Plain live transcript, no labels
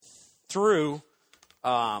through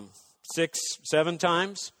 6, 7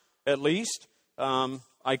 times at least.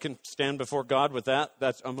 I can stand before God with that.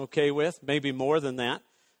 I'm okay with, maybe more than that.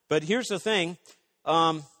 But here's the thing.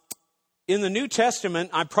 In the New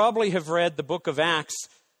Testament, I probably have read the book of Acts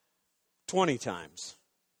 20 times.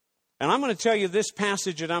 And I'm going to tell you this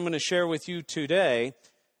passage that I'm going to share with you today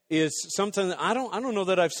is something that I don't know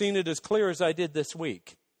that I've seen it as clear as I did this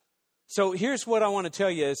week. So here's what I want to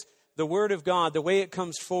tell you is the Word of God, the way it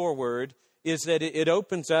comes forward, is that it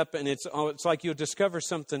opens up and it's like you'll discover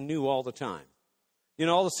something new all the time. You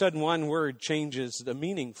know, all of a sudden one word changes the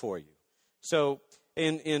meaning for you. So,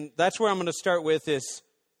 and that's where I'm going to start with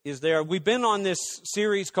is there. We've been on this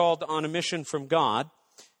series called On a Mission from God.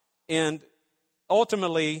 And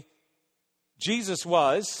ultimately, Jesus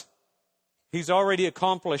he's already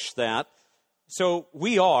accomplished that. So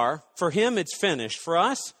for him, it's finished. For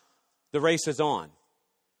us, the race is on.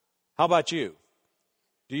 How about you?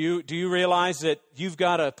 Do you realize that you've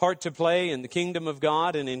got a part to play in the kingdom of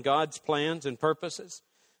God and in God's plans and purposes?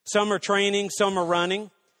 Some are training, some are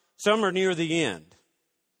running, some are near the end.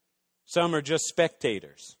 Some are just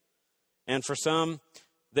spectators. And for some,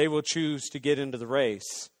 they will choose to get into the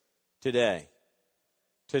race today.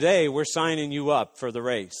 Today, we're signing you up for the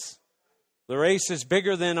race. The race is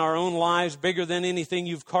bigger than our own lives, bigger than anything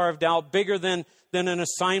you've carved out, bigger than an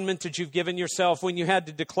assignment that you've given yourself when you had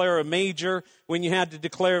to declare a major, when you had to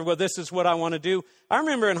declare, well, this is what I want to do. I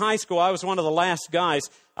remember in high school, I was one of the last guys.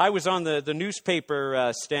 I was on the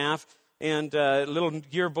newspaper staff and a little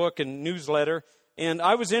yearbook and newsletter, and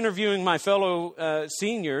I was interviewing my fellow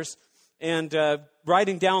seniors and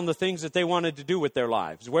writing down the things that they wanted to do with their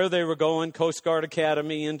lives, where they were going, Coast Guard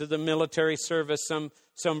Academy, into the military service,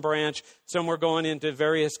 some branch. Some were going into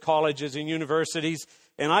various colleges and universities.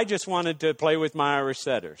 And I just wanted to play with my Irish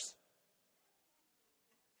setters.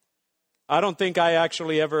 I don't think I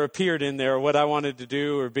actually ever appeared in there what I wanted to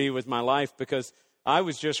do or be with my life because I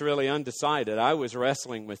was just really undecided. I was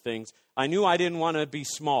wrestling with things. I knew I didn't want to be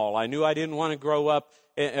small. I knew I didn't want to grow up,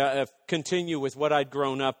 continue with what I'd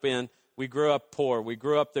grown up in. We grew up poor. We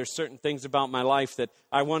grew up, there's certain things about my life that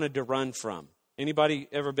I wanted to run from. Anybody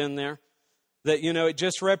ever been there? That, it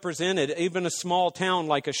just represented even a small town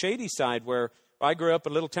like a Shadyside where I grew up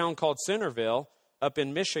in a little town called Centerville up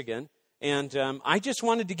in Michigan, and I just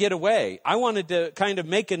wanted to get away. I wanted to kind of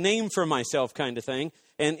make a name for myself kind of thing.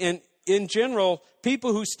 And in general,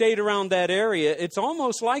 people who stayed around that area, it's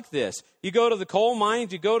almost like this. You go to the coal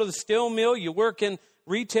mines, you go to the steel mill, you work in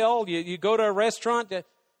retail, you go to a restaurant,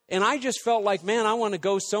 and I just felt like, man, I want to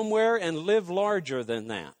go somewhere and live larger than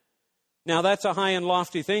that. Now, that's a high and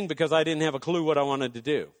lofty thing because I didn't have a clue what I wanted to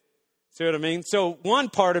do. See what I mean? So one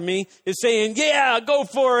part of me is saying, yeah, go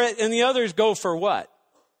for it. And the others go for what?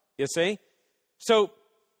 You see? So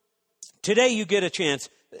today you get a chance.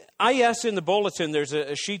 I asked in the bulletin, there's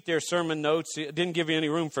a sheet there, sermon notes. It didn't give you any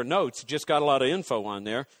room for notes. It just got a lot of info on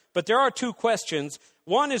there. But there are 2 questions.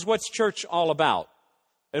 One is, what's church all about?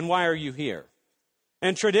 And why are you here?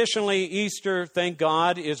 And traditionally, Easter, thank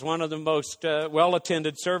God, is one of the most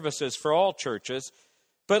well-attended services for all churches.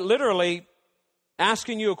 But literally,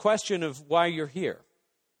 asking you a question of why you're here.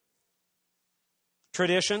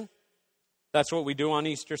 Tradition, that's what we do on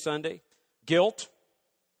Easter Sunday. Guilt,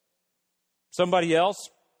 somebody else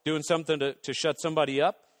doing something to shut somebody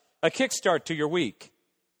up. A kickstart to your week.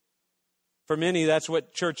 For many, that's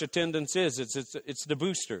what church attendance is. It's the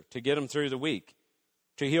booster to get them through the week,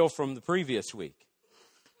 to heal from the previous week,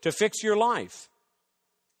 to fix your life,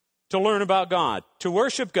 to learn about God, to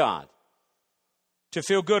worship God, to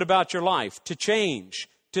feel good about your life, to change,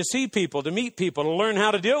 to see people, to meet people, to learn how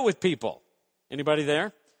to deal with people. Anybody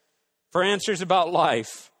there? For answers about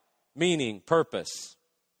life, meaning, purpose,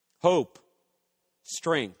 hope,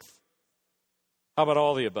 strength. How about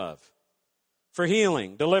all the above? For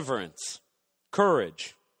healing, deliverance,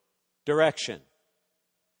 courage, direction,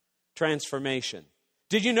 transformation.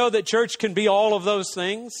 Did you know that church can be all of those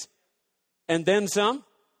things and then some?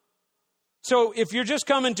 So if you're just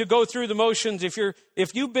coming to go through the motions, if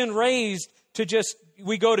you've been raised to just,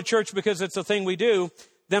 we go to church because it's a thing we do,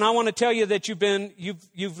 then I want to tell you that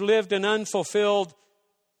you've lived an unfulfilled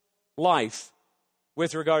life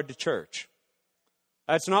with regard to church.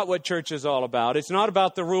 That's not what church is all about. It's not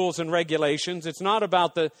about the rules and regulations. It's not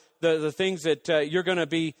about the things that you're going to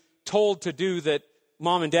be told to do that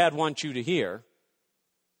mom and dad want you to hear.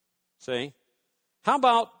 See? How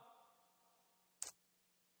about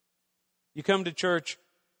you come to church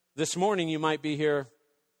this morning, you might be here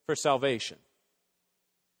for salvation.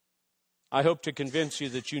 I hope to convince you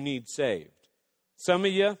that you need saved. Some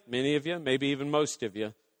of you, many of you, maybe even most of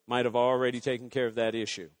you, might have already taken care of that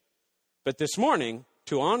issue. But this morning,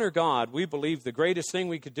 to honor God, we believe the greatest thing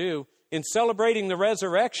we could do in celebrating the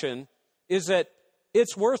resurrection is that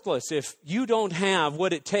it's worthless if you don't have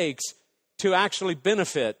what it takes to actually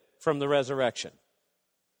benefit from the resurrection.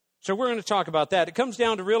 So we're going to talk about that. It comes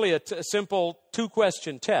down to really a simple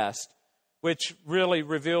 2-question test, which really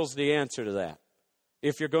reveals the answer to that,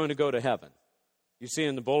 if you're going to go to heaven. You see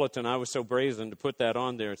in the bulletin, I was so brazen to put that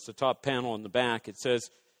on there. It's the top panel in the back. It says,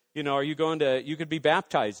 you could be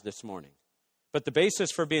baptized this morning. But the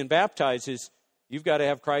basis for being baptized is you've got to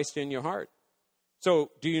have Christ in your heart.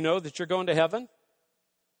 So do you know that you're going to heaven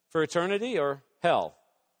for eternity or hell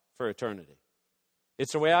for eternity?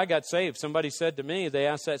 It's the way I got saved. Somebody said to me, they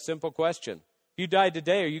asked that simple question. If you died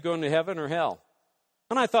today, are you going to heaven or hell?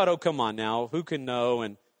 And I thought, oh, come on now. Who can know?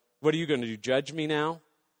 And what are you going to do, judge me now?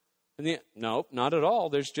 And no, not at all.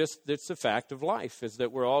 It's the fact of life is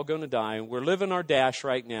that we're all going to die. And we're living our dash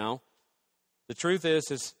right now. The truth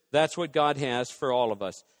is that's what God has for all of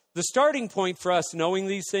us. The starting point for us knowing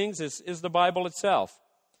these things is the Bible itself.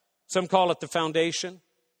 Some call it the foundation.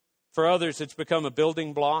 For others, it's become a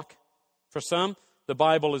building block. For some, the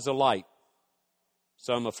Bible is a light.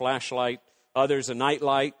 Some a flashlight. Others a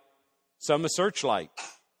nightlight. Some a searchlight.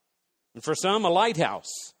 And for some, a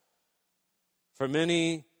lighthouse. For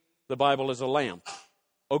many, the Bible is a lamp.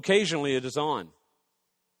 Occasionally, it is on.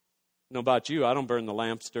 I don't know about you, I don't burn the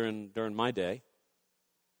lamps during my day.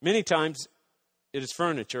 Many times, it is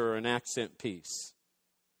furniture or an accent piece,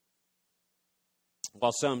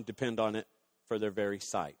 while some depend on it for their very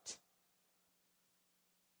sight.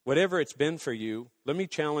 Whatever it's been for you, let me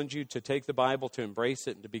challenge you to take the Bible, to embrace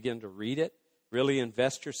it, and to begin to read it. Really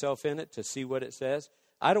invest yourself in it to see what it says.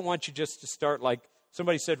 I don't want you just to start like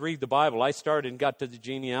somebody said, read the Bible. I started and got to the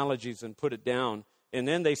genealogies and put it down. And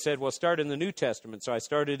then they said, well, start in the New Testament. So I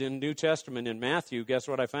started in the New Testament in Matthew. Guess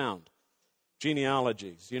what I found?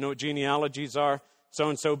 Genealogies. You know what genealogies are?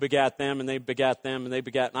 So-and-so begat them, and they begat them, and they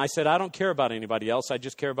begat. And I said, I don't care about anybody else. I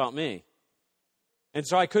just care about me. And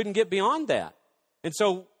so I couldn't get beyond that. And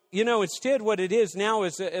so, instead what it is now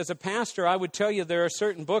as a pastor, I would tell you there are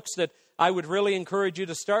certain books that I would really encourage you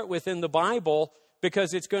to start with in the Bible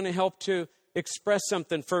because it's going to help to express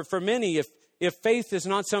something. For many, if faith is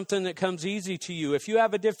not something that comes easy to you, if you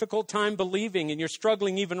have a difficult time believing and you're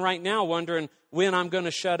struggling even right now wondering when I'm going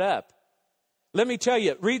to shut up, let me tell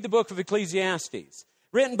you, read the book of Ecclesiastes,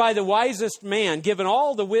 written by the wisest man, given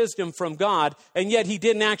all the wisdom from God, and yet he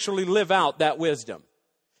didn't actually live out that wisdom.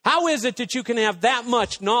 How is it that you can have that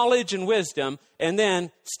much knowledge and wisdom and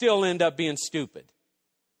then still end up being stupid?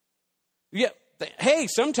 Yeah, hey,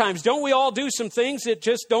 sometimes don't we all do some things that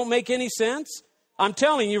just don't make any sense? I'm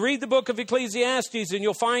telling you, read the book of Ecclesiastes and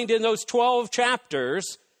you'll find in those 12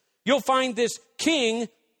 chapters, you'll find this king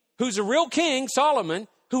who's a real king, Solomon,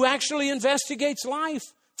 who actually investigates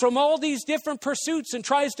life from all these different pursuits and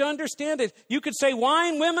tries to understand it. You could say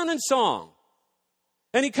wine, women, and song.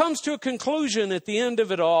 And he comes to a conclusion at the end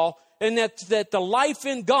of it all, and that the life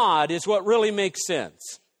in God is what really makes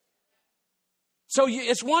sense. So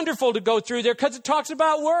it's wonderful to go through there because it talks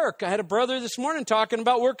about work. I had a brother this morning talking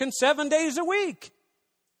about working 7 days a week.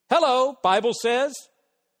 Hello, Bible says,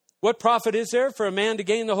 what profit is there for a man to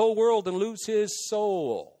gain the whole world and lose his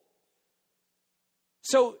soul?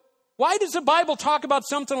 So why does the Bible talk about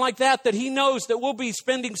something like that he knows that we'll be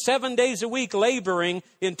spending 7 days a week laboring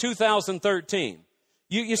in 2013?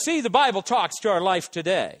 You see, the Bible talks to our life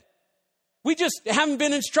today. We just haven't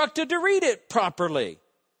been instructed to read it properly.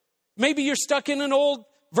 Maybe you're stuck in an old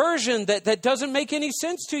version that doesn't make any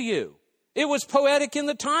sense to you. It was poetic in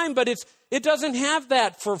the time, but it doesn't have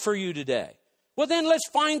that for you today. Well, then let's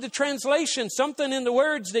find the translation, something in the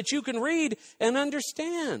words that you can read and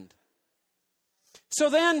understand. So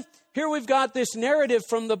then, here we've got this narrative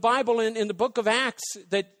from the Bible in the book of Acts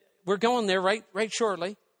that we're going there right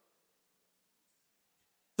shortly.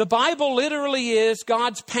 The Bible literally is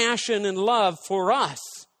God's passion and love for us,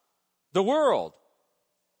 the world,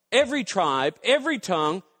 every tribe, every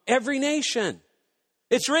tongue, every nation.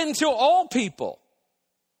 It's written to all people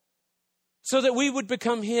so that we would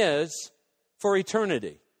become His for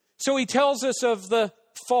eternity. So He tells us of the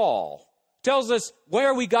fall, tells us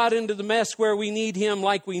where we got into the mess, where we need Him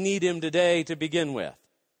like we need Him today to begin with.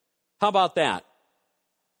 How about that?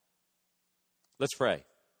 Let's pray.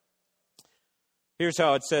 Here's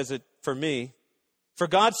how it says it for me. For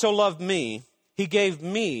God so loved me, He gave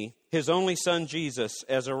me His only Son Jesus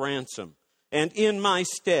as a ransom, and in my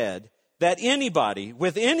stead, that anybody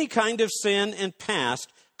with any kind of sin and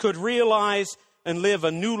past could realize and live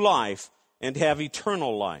a new life and have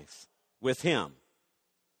eternal life with Him.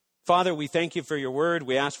 Father, we thank You for Your word.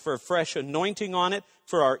 We ask for a fresh anointing on it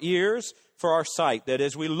for our ears, for our sight, that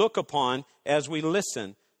as we look upon, as we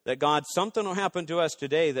listen, that God, something will happen to us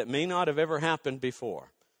today that may not have ever happened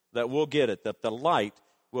before, that we'll get it, that the light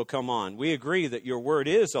will come on. We agree that your word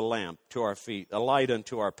is a lamp to our feet, a light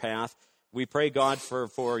unto our path. We pray, God,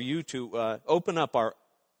 for you to open up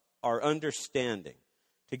our understanding,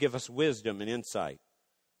 to give us wisdom and insight.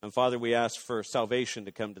 And Father, we ask for salvation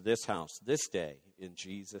to come to this house this day in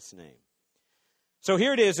Jesus' name. So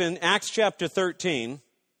here it is in Acts chapter 13.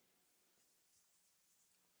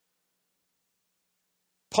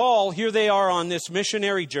 Paul, here they are on this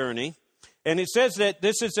missionary journey. And it says that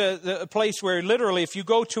this is a place where literally, if you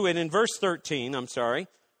go to it in verse 13,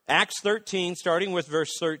 Acts 13, starting with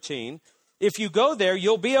verse 13, if you go there,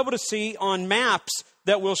 you'll be able to see on maps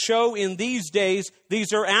that will show in these days,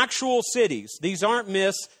 these are actual cities. These aren't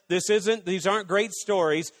myths. These aren't great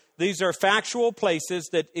stories. These are factual places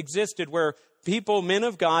that existed where people, men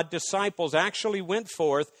of God, disciples actually went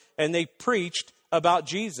forth and they preached about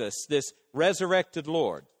Jesus, this resurrected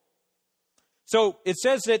Lord. So it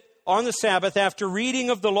says that on the Sabbath, after reading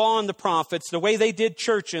of the law and the prophets, the way they did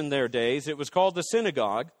church in their days, it was called the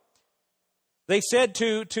synagogue, they said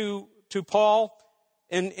to Paul,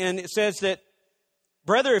 and it says that,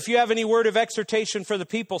 brother, if you have any word of exhortation for the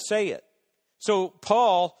people, say it. So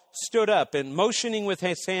Paul stood up and motioning with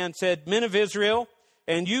his hand said, men of Israel,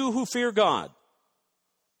 and you who fear God,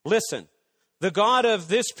 listen. The God of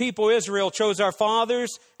this people Israel chose our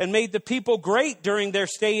fathers and made the people great during their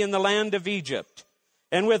stay in the land of Egypt.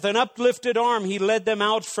 And with an uplifted arm, he led them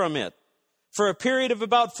out from it. For a period of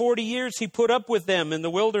about 40 years, he put up with them in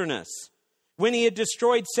the wilderness. When he had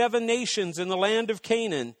destroyed 7 nations in the land of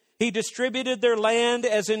Canaan, he distributed their land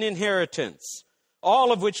as an inheritance,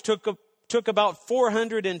 all of which took about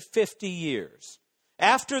 450 years.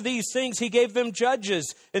 After these things, he gave them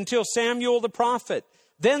judges until Samuel the prophet.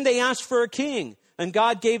 Then they asked for a king, and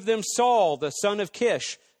God gave them Saul, the son of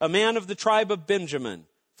Kish, a man of the tribe of Benjamin,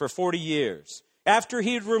 for 40 years. After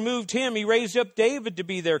he had removed him, he raised up David to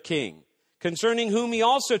be their king, concerning whom he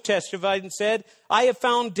also testified and said, I have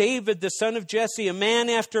found David, the son of Jesse, a man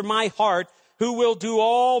after my heart, who will do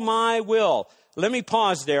all my will. Let me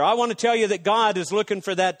pause there. I want to tell you that God is looking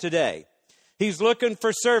for that today. He's looking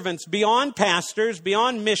for servants beyond pastors,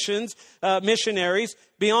 beyond missionaries,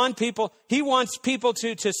 beyond people. He wants people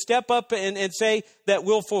to step up and say that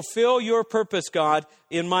we'll fulfill your purpose, God,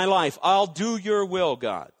 in my life. I'll do your will,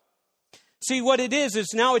 God. See, what it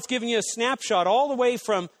is now it's giving you a snapshot all the way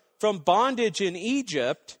from bondage in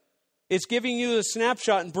Egypt. It's giving you a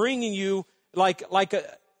snapshot and bringing you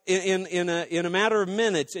in a matter of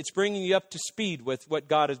minutes, it's bringing you up to speed with what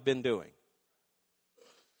God has been doing.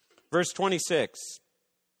 Verse 23.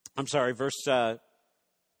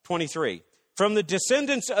 From the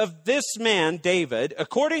descendants of this man, David,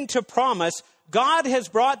 according to promise, God has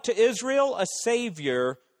brought to Israel a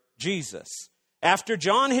Savior, Jesus. After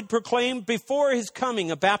John had proclaimed before his coming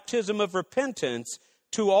a baptism of repentance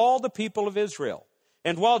to all the people of Israel.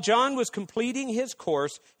 And while John was completing his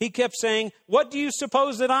course, he kept saying, what do you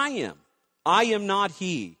suppose that I am? I am not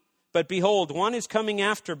he. But behold, one is coming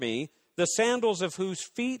after me, the sandals of whose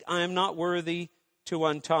feet I am not worthy to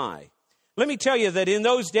untie. Let me tell you that in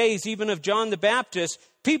those days, even of John the Baptist,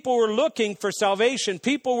 people were looking for salvation.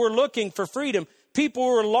 People were looking for freedom. People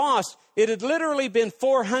were lost. It had literally been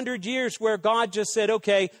 400 years where God just said,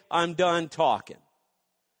 okay, I'm done talking.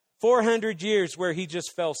 400 years where he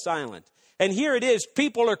just fell silent. And here it is.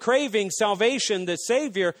 People are craving salvation, the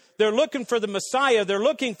Savior. They're looking for the Messiah. They're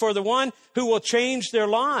looking for the one who will change their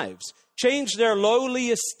lives, change their lowly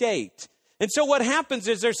estate. And so what happens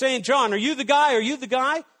is they're saying, John, are you the guy? Are you the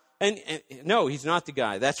guy? And no, he's not the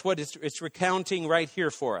guy. That's what it's recounting right here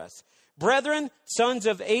for us. Brethren, sons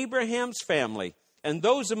of Abraham's family, and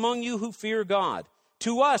those among you who fear God,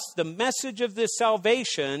 to us the message of this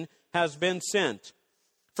salvation has been sent.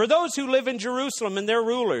 For those who live in Jerusalem and their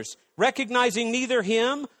rulers, recognizing neither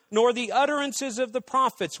him nor the utterances of the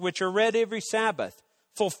prophets which are read every Sabbath,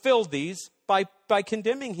 fulfilled these by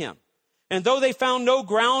condemning him. And though they found no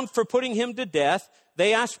ground for putting him to death,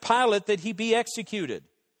 they asked Pilate that he be executed.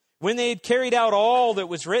 When they had carried out all that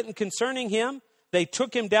was written concerning him, they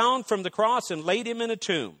took him down from the cross and laid him in a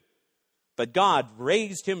tomb. But God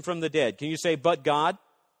raised him from the dead. Can you say, but God?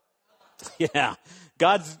 Yeah.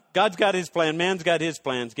 God's got his plan. Man's got his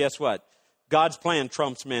plans. Guess what? God's plan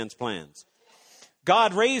trumps man's plans.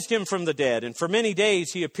 God raised him from the dead, and for many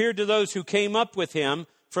days he appeared to those who came up with him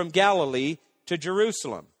from Galilee to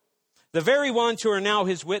Jerusalem, the very ones who are now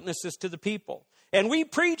his witnesses to the people. And we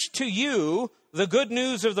preach to you the good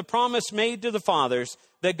news of the promise made to the fathers,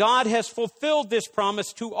 that God has fulfilled this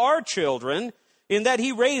promise to our children, in that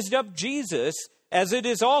he raised up Jesus, as it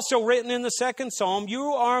is also written in the second psalm, you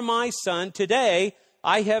are my son, today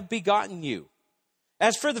I have begotten you.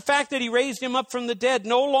 As for the fact that he raised him up from the dead,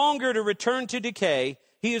 no longer to return to decay,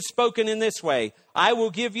 he has spoken in this way, I will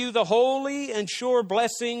give you the holy and sure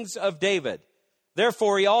blessings of David.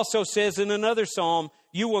 Therefore, he also says in another psalm,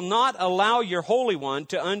 you will not allow your Holy One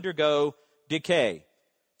to undergo decay.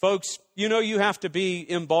 Folks, you know you have to be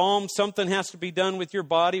embalmed. Something has to be done with your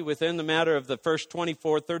body within the matter of the first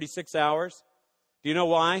 24, 36 hours. Do you know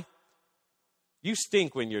why? You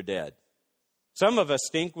stink when you're dead. Some of us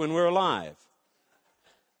stink when we're alive.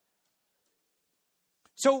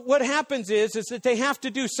 So what happens is that they have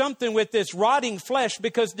to do something with this rotting flesh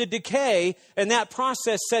because the decay and that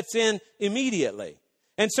process sets in immediately.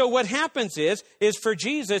 And so what happens is for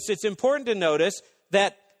Jesus, it's important to notice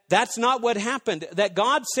that that's not what happened. That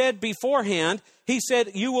God said beforehand, he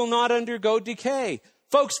said, you will not undergo decay.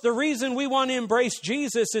 Folks, the reason we want to embrace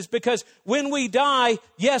Jesus is because when we die,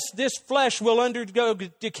 yes, this flesh will undergo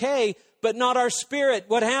decay, but not our spirit.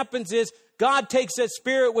 What happens is God takes that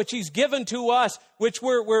spirit which he's given to us, which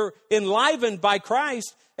we're enlivened by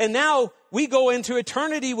Christ, and now we go into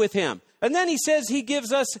eternity with him. And then he says he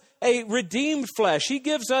gives us a redeemed flesh. He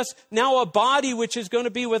gives us now a body which is going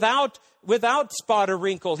to be without spot or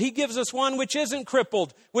wrinkle. He gives us one which isn't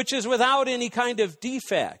crippled, which is without any kind of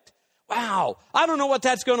defect. Wow, I don't know what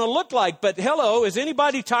that's going to look like, but hello, is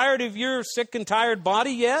anybody tired of your sick and tired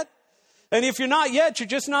body yet? And if you're not yet, you're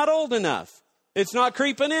just not old enough. It's not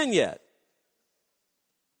creeping in yet.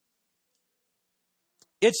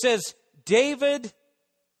 It says, David,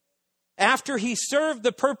 after he served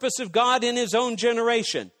the purpose of God in his own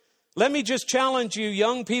generation. Let me just challenge you,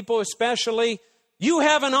 young people especially. You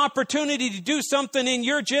have an opportunity to do something in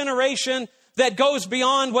your generation that goes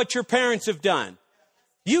beyond what your parents have done.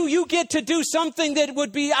 You get to do something that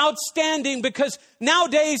would be outstanding because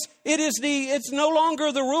nowadays it's no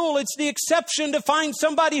longer the rule. It's the exception to find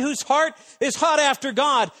somebody whose heart is hot after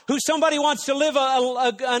God, who somebody wants to live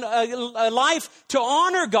a life to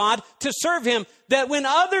honor God, to serve him, that when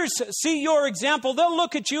others see your example, they'll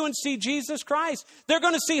look at you and see Jesus Christ. They're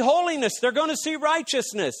going to see holiness. They're going to see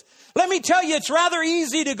righteousness. Let me tell you, it's rather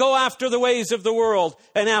easy to go after the ways of the world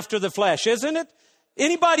and after the flesh, isn't it?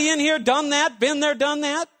 Anybody in here done that? Been there, done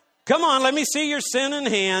that? Come on, let me see your sinning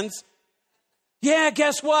hands. Yeah,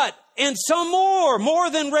 guess what? And some more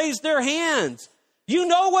than raised their hands. You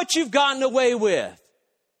know what you've gotten away with.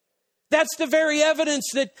 That's the very evidence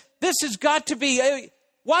that this has got to be.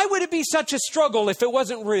 Why would it be such a struggle if it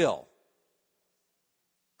wasn't real?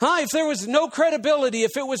 If there was no credibility,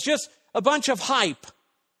 if it was just a bunch of hype.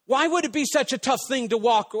 Why would it be such a tough thing to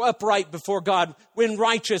walk upright before God in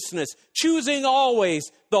righteousness, choosing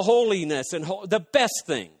always the holiness and the best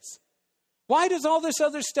things? Why does all this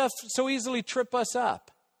other stuff so easily trip us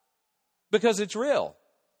up? Because it's real.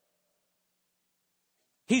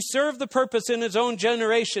 He served the purpose in his own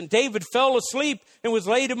generation. David fell asleep and was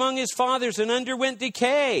laid among his fathers and underwent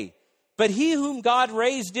decay. But he whom God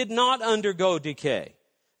raised did not undergo decay.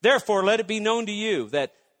 Therefore, let it be known to you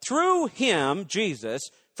that through him, Jesus,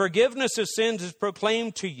 forgiveness of sins is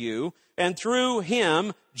proclaimed to you, and through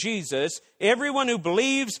him, Jesus, everyone who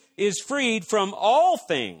believes is freed from all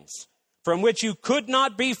things from which you could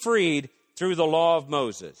not be freed through the law of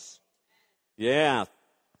Moses. Yeah.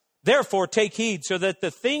 Therefore, take heed so that the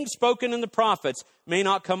things spoken in the prophets may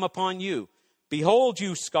not come upon you. Behold,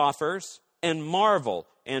 you scoffers, and marvel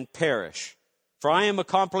and perish. For I am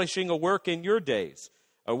accomplishing a work in your days,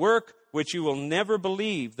 a work which you will never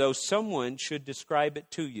believe, though someone should describe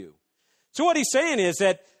it to you. So what he's saying is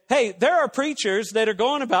that, hey, there are preachers that are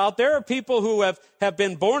going about, there are people who have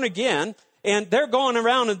been born again, and they're going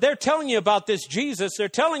around and they're telling you about this Jesus, they're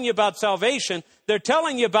telling you about salvation, they're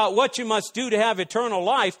telling you about what you must do to have eternal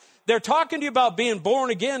life, they're talking to you about being born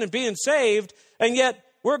again and being saved, and yet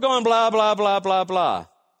we're going blah, blah, blah, blah, blah.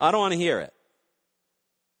 I don't want to hear it.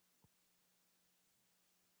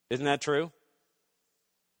 Isn't that true?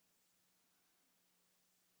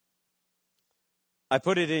 I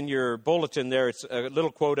put it in your bulletin there. It's a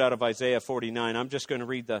little quote out of Isaiah 49. I'm just going to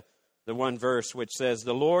read the one verse which says,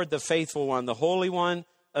 "The Lord, the faithful one, the Holy One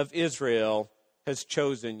of Israel has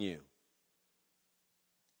chosen you."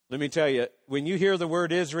 Let me tell you, when you hear the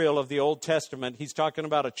word Israel of the Old Testament, he's talking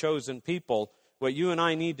about a chosen people. What you and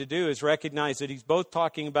I need to do is recognize that he's both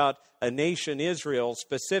talking about a nation, Israel,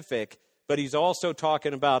 specific, but he's also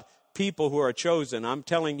talking about people who are chosen. I'm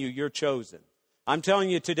telling you, you're chosen. I'm telling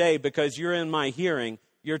you today, because you're in my hearing,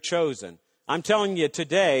 you're chosen. I'm telling you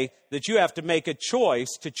today that you have to make a choice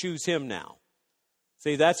to choose him now.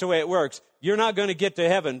 See, that's the way it works. You're not going to get to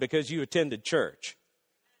heaven because you attended church.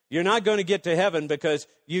 You're not going to get to heaven because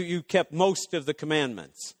you kept most of the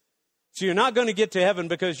commandments. So you're not going to get to heaven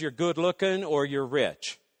because you're good looking or you're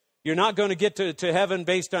rich. You're not going to get to heaven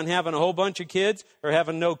based on having a whole bunch of kids or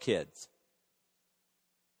having no kids.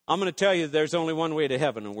 I'm going to tell you there's only one way to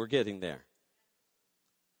heaven, and we're getting there.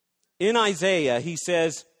 In Isaiah, he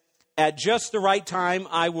says, at just the right time,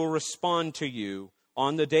 I will respond to you.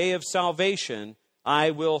 On the day of salvation,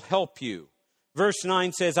 I will help you. Verse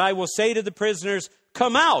 9 says, I will say to the prisoners,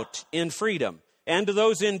 come out in freedom. And to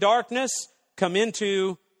those in darkness, come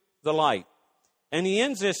into the light. And he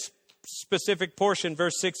ends this specific portion,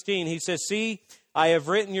 verse 16. He says, see, I have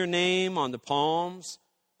written your name on the palms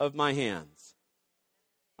of my hands.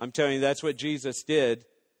 I'm telling you, that's what Jesus did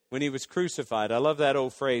when he was crucified. I love that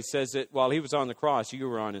old phrase. It says that while he was on the cross, you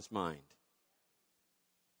were on his mind.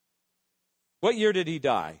 What year did he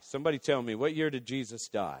die? Somebody tell me, what year did Jesus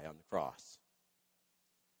die on the cross?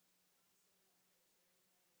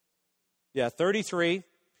 Yeah, 33.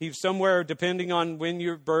 He's somewhere, depending on when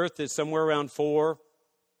your birth is, somewhere around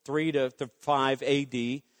 3 to 5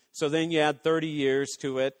 A.D. So then you add 30 years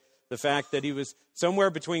to it. The fact that he was somewhere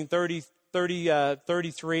between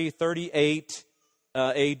 33, 38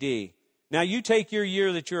 A.D. Now you take your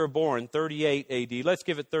year that you were born, 38 A.D. Let's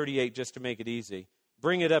give it 38 just to make it easy.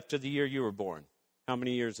 Bring it up to the year you were born. How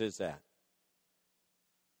many years is that?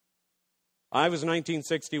 I was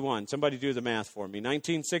 1961. Somebody do the math for me.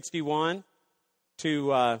 1961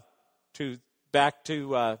 to back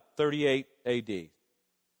to 38 A.D.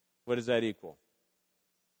 What does that equal?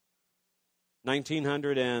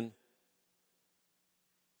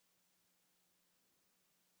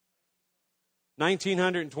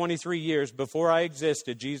 1923 years before I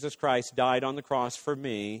existed, Jesus Christ died on the cross for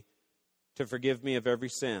me to forgive me of every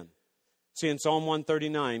sin. See, in Psalm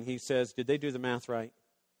 139, he says, did they do the math right?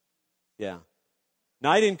 Yeah.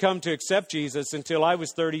 Now, I didn't come to accept Jesus until I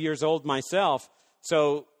was 30 years old myself.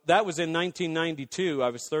 So that was in 1992. I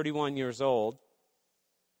was 31 years old.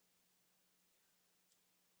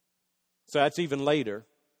 So that's even later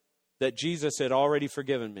that Jesus had already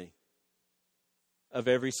forgiven me of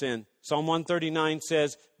every sin. Psalm 139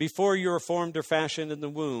 says, before you were formed or fashioned in the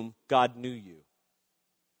womb, God knew you.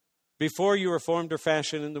 Before you were formed or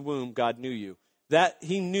fashioned in the womb, God knew you. That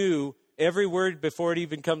he knew every word before it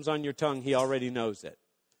even comes on your tongue, he already knows it.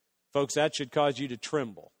 Folks, that should cause you to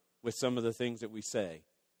tremble with some of the things that we say,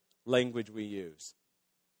 language we use.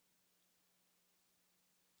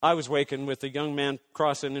 I was waking with a young man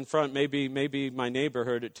crossing in front. Maybe my neighbor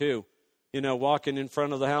heard it too. Walking in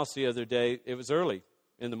front of the house the other day. It was early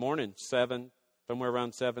in the morning, 7, somewhere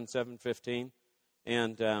around 7:15.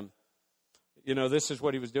 And, this is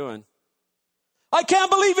what he was doing. I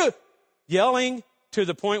can't believe it! Yelling to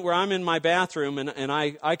the point where I'm in my bathroom and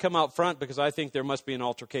I come out front because I think there must be an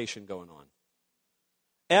altercation going on.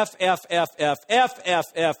 F.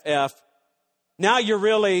 Now you're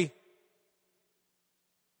really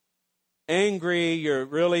angry. You're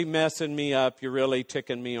really messing me up. You're really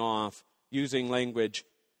ticking me off using language.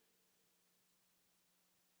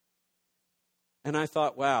 And I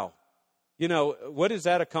thought, wow, what is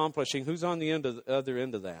that accomplishing? Who's on the other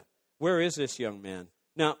end of that? Where is this young man?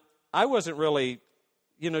 Now, I wasn't really,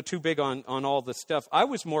 too big on all this stuff. I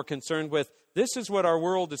was more concerned with, this is what our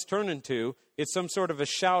world is turning to. It's some sort of a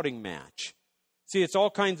shouting match. See, it's all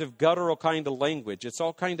kinds of guttural kind of language. It's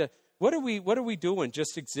all kind of, what are we doing?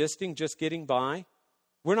 Just existing, just getting by?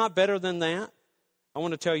 We're not better than that? I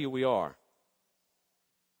want to tell you we are.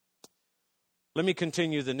 Let me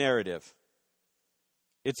continue the narrative.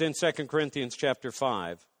 It's in 2 Corinthians chapter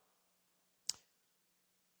 5.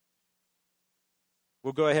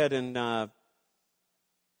 We'll go ahead and I'm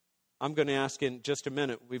going to ask in just a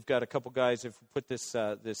minute. We've got a couple guys, if we put this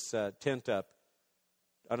tent up.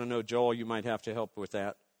 I don't know, Joel, you might have to help with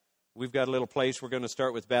that. We've got a little place. We're going to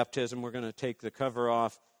start with baptism. We're going to take the cover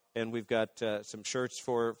off, and we've got some shirts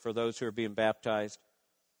for those who are being baptized.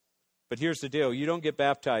 But here's the deal. You don't get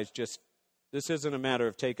baptized this isn't a matter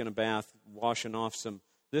of taking a bath, washing off some.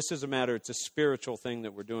 This is a matter, it's a spiritual thing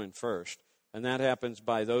that we're doing first. And that happens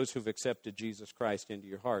by those who've accepted Jesus Christ into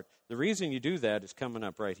your heart. The reason you do that is coming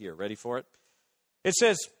up right here. Ready for it? It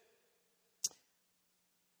says,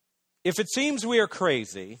 if it seems we are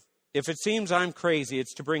crazy, if it seems I'm crazy,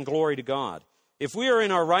 it's to bring glory to God. If we are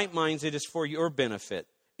in our right minds, it is for your benefit.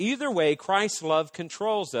 Either way, Christ's love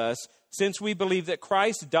controls us. Since we believe that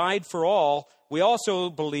Christ died for all, we also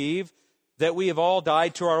believe that we have all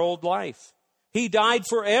died to our old life. He died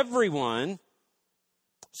for everyone,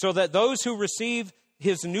 so that those who receive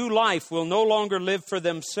his new life will no longer live for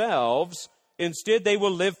themselves. Instead, they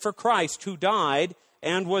will live for Christ, who died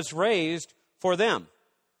and was raised for them.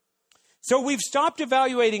 So we've stopped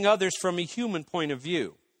evaluating others from a human point of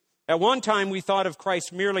view. At one time, we thought of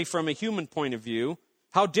Christ merely from a human point of view.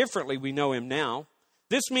 How differently we know him now.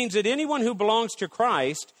 This means that anyone who belongs to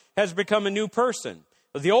Christ has become a new person.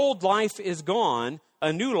 The old life is gone.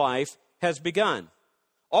 A new life has begun.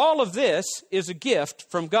 All of this is a gift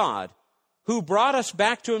from God, who brought us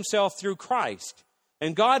back to himself through Christ.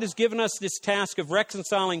 And God has given us this task of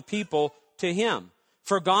reconciling people to him.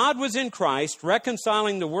 For God was in Christ,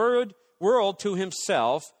 reconciling the world to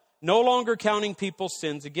himself, no longer counting people's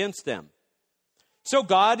sins against them. So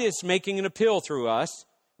God is making an appeal through us.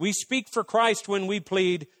 We speak for Christ when we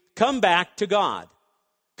plead, come back to God.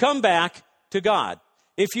 Come back to God.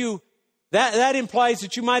 That implies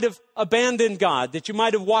that you might have abandoned God, that you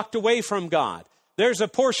might have walked away from God. There's a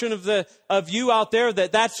portion of you out there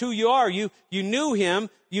that's who you are. You knew him.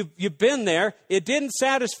 You've been there. It didn't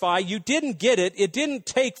satisfy. You didn't get it. It didn't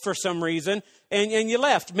take for some reason, and you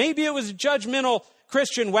left. Maybe it was a judgmental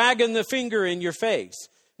Christian wagging the finger in your face.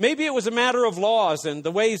 Maybe it was a matter of laws and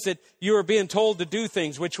the ways that you were being told to do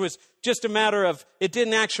things, which was just a matter of it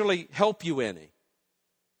didn't actually help you any.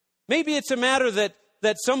 Maybe it's a matter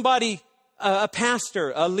that somebody, a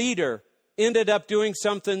pastor, a leader, ended up doing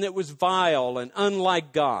something that was vile and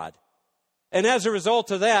unlike God. And as a result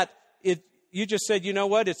of that, you just said, you know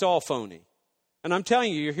what, it's all phony. And I'm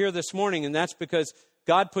telling you, you're here this morning, and that's because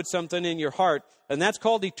God put something in your heart, and that's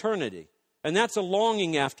called eternity. And that's a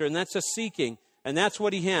longing after, and that's a seeking, and that's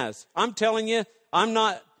what he has. I'm telling you,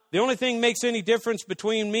 the only thing that makes any difference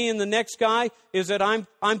between me and the next guy is that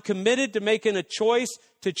I'm committed to making a choice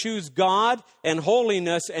to choose God and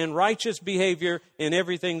holiness and righteous behavior in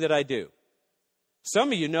everything that I do.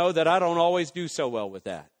 Some of you know that I don't always do so well with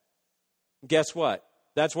that. Guess what?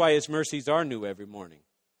 That's why his mercies are new every morning.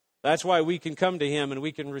 That's why we can come to him and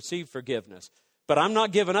we can receive forgiveness. But I'm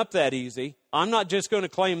not giving up that easy. I'm not just going to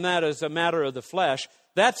claim that as a matter of the flesh.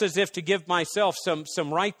 That's as if to give myself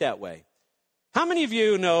some right that way. How many of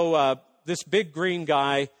you know this big green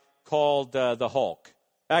guy called the Hulk?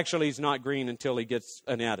 Actually, he's not green until he gets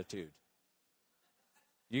an attitude.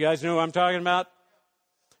 You guys know who I'm talking about?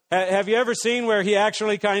 Have you ever seen where he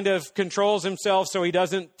actually kind of controls himself so he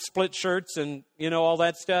doesn't split shirts and, all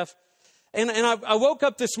that stuff? And I woke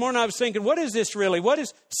up this morning, I was thinking, what is this really? What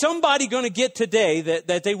is somebody going to get today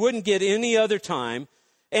that they wouldn't get any other time?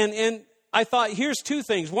 And I thought, here's two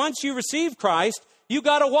things. Once you receive Christ, you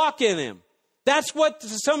got to walk in him. That's what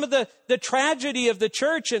some of the tragedy of the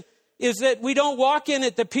church is, that we don't walk in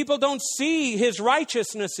it, that people don't see his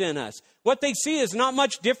righteousness in us. What they see is not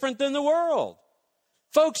much different than the world.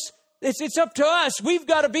 Folks, it's up to us. We've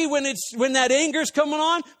got to be when that anger's coming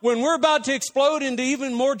on, when we're about to explode into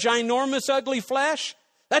even more ginormous, ugly flesh.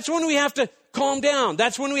 That's when we have to calm down.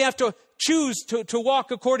 That's when we have to choose to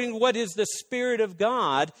walk according to what is the Spirit of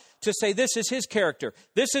God, to say this is his character.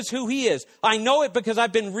 This is who he is. I know it because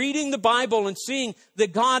I've been reading the Bible and seeing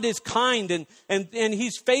that God is kind and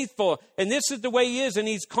he's faithful. And this is the way he is. And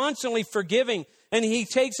he's constantly forgiving. And he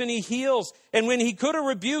takes and he heals. And when he could have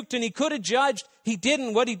rebuked and he could have judged, he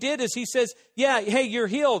didn't. What he did is he says, yeah, hey, you're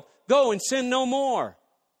healed. Go and sin no more.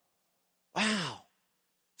 Wow.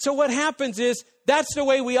 So what happens is that's the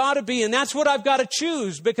way we ought to be. And that's what I've got to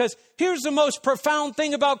choose. Because here's the most profound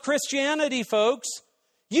thing about Christianity, folks.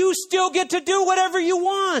 You still get to do whatever you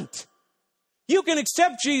want. You can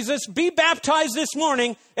accept Jesus, be baptized this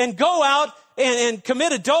morning, and go out and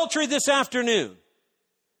commit adultery this afternoon.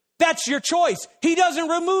 That's your choice. He doesn't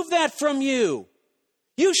remove that from you.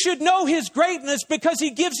 You should know his greatness because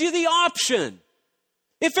he gives you the option.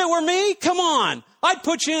 If it were me, come on. I'd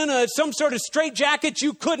put you in some sort of straitjacket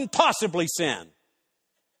you couldn't possibly sin.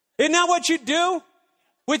 Isn't that what you'd do?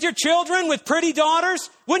 With your children, with pretty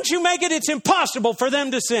daughters? Wouldn't you make it's impossible for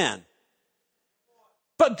them to sin?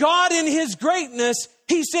 But God in his greatness,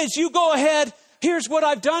 he says, you go ahead. Here's what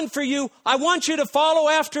I've done for you. I want you to follow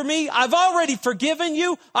after me. I've already forgiven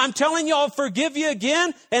you. I'm telling you, I'll forgive you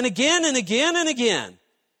again and again and again and again.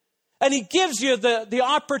 And he gives you the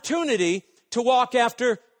opportunity to walk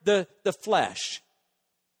after the flesh.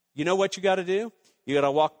 You know what you got to do? You got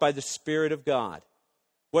to walk by the Spirit of God.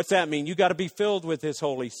 What's that mean? You got to be filled with his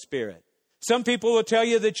Holy Spirit. Some people will tell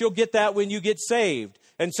you that you'll get that when you get saved.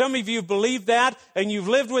 And some of you believe that and you've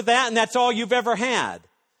lived with that and that's all you've ever had.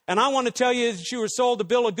 And I want to tell you that you were sold a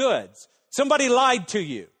bill of goods. Somebody lied to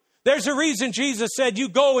you. There's a reason Jesus said you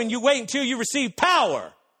go and you wait until you receive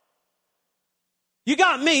power. You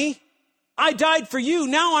got me. I died for you.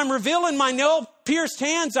 Now I'm revealing my nail-pierced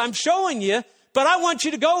hands. I'm showing you. But I want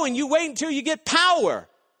you to go and you wait until you get power.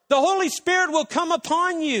 The Holy Spirit will come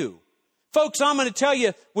upon you. Folks, I'm going to tell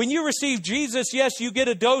you, when you receive Jesus, yes, you get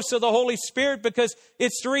a dose of the Holy Spirit because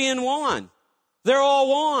it's 3 in 1. They're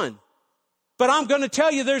all one. But I'm going to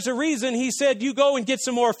tell you there's a reason he said you go and get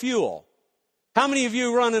some more fuel. How many of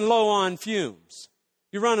you are running low on fumes?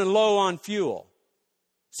 You're running low on fuel.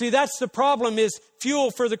 See, that's the problem, is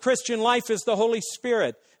fuel for the Christian life is the Holy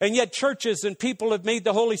Spirit. And yet churches and people have made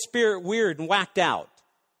the Holy Spirit weird and whacked out.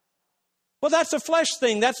 Well, that's a flesh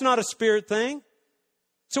thing. That's not a spirit thing.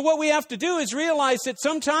 So what we have to do is realize that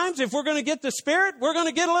sometimes if we're going to get the Spirit, we're going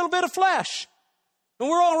to get a little bit of flesh. And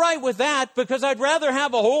we're all right with that, because I'd rather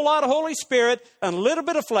have a whole lot of Holy Spirit and a little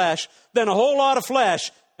bit of flesh than a whole lot of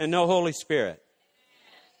flesh and no Holy Spirit.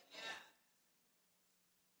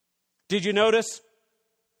 Did you notice?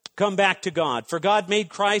 Come back to God. For God made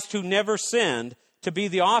Christ, who never sinned, to be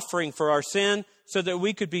the offering for our sin, so that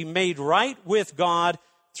we could be made right with God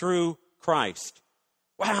through Christ.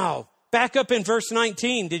 Wow. Back up in verse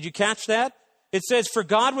 19. Did you catch that? It says, for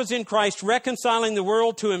God was in Christ reconciling the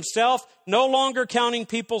world to himself, no longer counting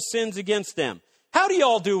people's sins against them. How do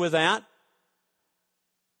y'all do with that?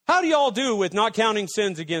 How do y'all do with not counting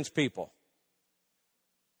sins against people?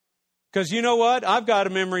 Because you know what? I've got a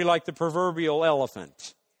memory like the proverbial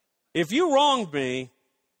elephant. If you wronged me,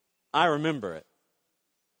 I remember it.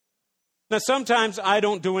 Now, sometimes I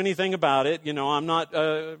don't do anything about it. You know, I'm not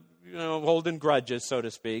holding grudges, so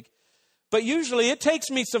to speak. But usually it takes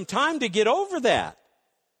me some time to get over that.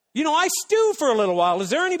 You know, I stew for a little while. Is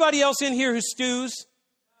there anybody else in here who stews?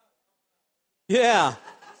 Yeah.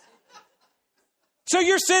 So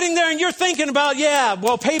you're sitting there and you're thinking about,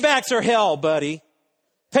 well, paybacks are hell, buddy.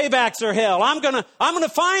 Paybacks are hell. I'm gonna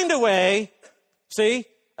find a way, see?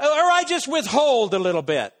 Or I just withhold a little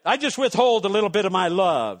bit. I just withhold a little bit of my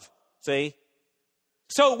love, see?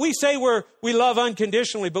 So we say we love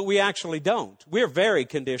unconditionally, but we actually don't. We're very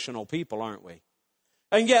conditional people, aren't we?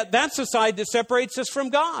 And yet that's the side that separates us from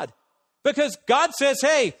God. Because God says,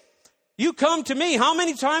 hey, you come to me. How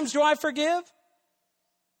many times do I forgive?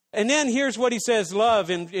 And then here's what he says, love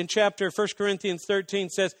in chapter 1 Corinthians 13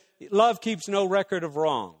 says, love keeps no record of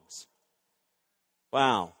wrongs.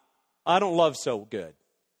 Wow. I don't love so good.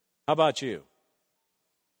 How about you?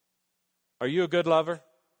 Are you a good lover?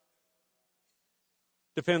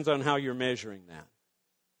 Depends on how you're measuring that.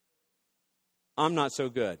 I'm not so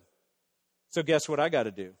good. So guess what I got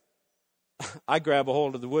to do? I grab a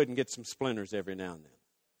hold of the wood and get some splinters every now and then.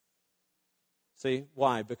 See?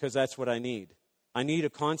 Why? Because that's what I need. I need a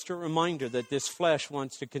constant reminder that this flesh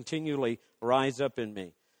wants to continually rise up in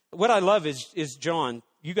me. What I love is John.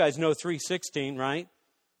 You guys know 3:16, right?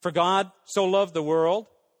 For God so loved the world.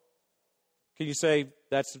 Can you say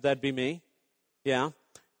that'd be me? Yeah.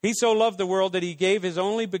 He so loved the world that he gave his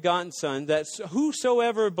only begotten Son, that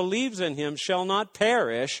whosoever believes in him shall not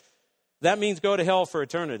perish. That means go to hell for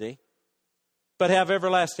eternity, but have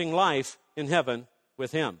everlasting life in heaven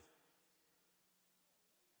with him.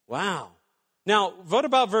 Wow. Now, what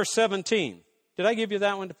about verse 17? Did I give you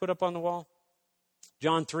that one to put up on the wall?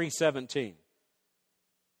 John 3:17.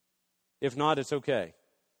 If not, it's okay.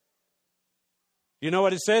 You know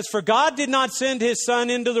what it says? For God did not send his Son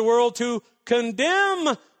into the world to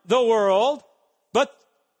condemn the world, but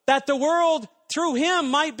that the world through him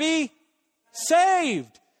might be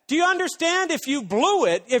saved. Do you understand? If you blew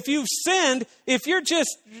it, if you've sinned, if you're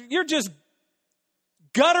just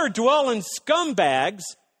gutter dwelling scumbags,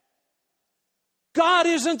 God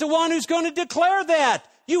isn't the one who's going to declare that.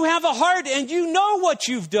 You have a heart and you know what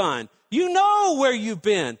you've done. You know where you've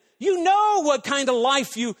been. You know what kind of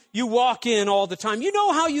life you walk in all the time. You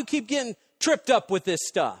know how you keep getting tripped up with this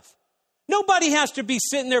stuff. Nobody has to be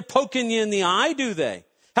sitting there poking you in the eye, do they?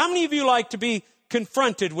 How many of you like to be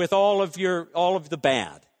confronted with all of the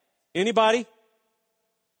bad? Anybody?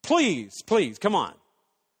 Please, come on.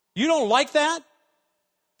 You don't like that?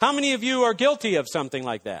 How many of you are guilty of something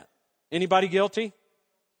like that? Anybody guilty?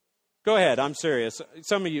 Go ahead, I'm serious.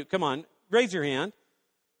 Some of you, come on, raise your hand.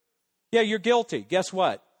 Yeah, you're guilty. Guess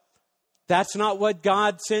what? That's not what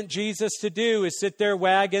God sent Jesus to do, is sit there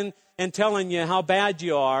wagging and telling you how bad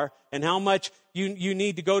you are and how much you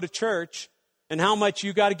need to go to church and how much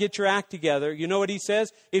you got to get your act together. You know what he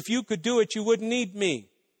says? If you could do it, you wouldn't need me.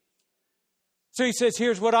 So he says,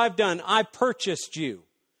 here's what I've done. I purchased you.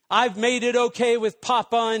 I've made it okay with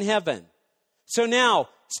Papa in heaven. So now,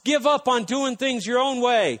 give up on doing things your own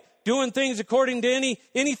way, doing things according to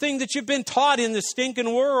anything that you've been taught in the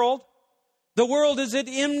stinking world. The world is at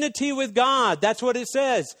enmity with God. That's what it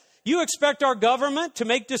says. You expect our government to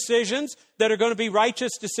make decisions that are going to be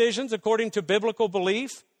righteous decisions according to biblical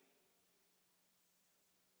belief?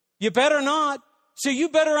 You better not. So you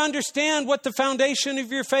better understand what the foundation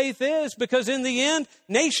of your faith is, because in the end,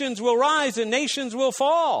 nations will rise and nations will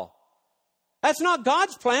fall. That's not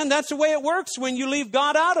God's plan. That's the way it works when you leave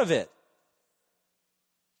God out of it.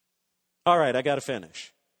 All right, I got to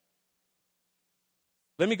finish.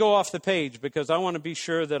 Let me go off the page because I want to be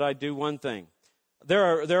sure that I do one thing.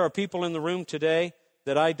 There are people in the room today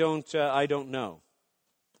that I don't know.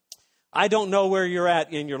 I don't know where you're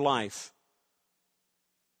at in your life.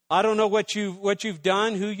 I don't know what you've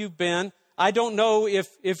done, who you've been. I don't know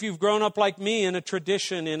if you've grown up like me in a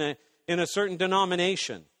tradition, in a certain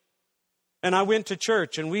denomination. And I went to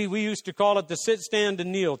church, and we used to call it the sit, stand,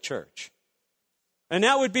 and kneel church. And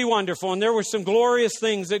that would be wonderful, and there were some glorious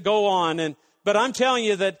things that go on. But I'm telling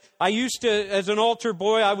you that I used to, as an altar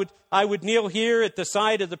boy, I would kneel here at the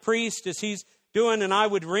side of the priest as he's doing, and I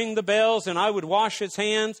would ring the bells, and I would wash his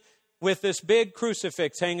hands with this big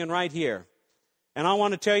crucifix hanging right here. And I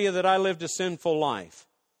want to tell you that I lived a sinful life.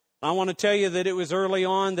 I want to tell you that it was early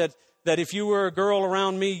on that if you were a girl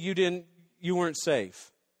around me, you weren't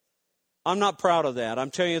safe. I'm not proud of that.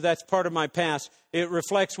 I'm telling you that's part of my past. It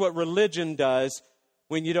reflects what religion does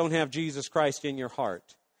when you don't have Jesus Christ in your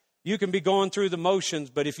heart. You can be going through the motions,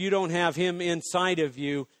 but if you don't have Him inside of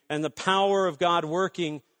you and the power of God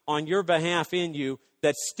working on your behalf in you,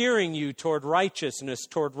 that's steering you toward righteousness,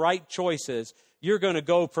 toward right choices, you're going to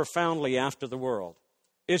go profoundly after the world.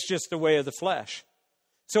 It's just the way of the flesh.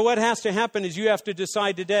 So what has to happen is you have to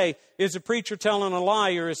decide today, is the preacher telling a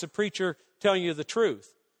lie or is the preacher telling you the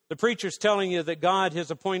truth? The preacher's telling you that God has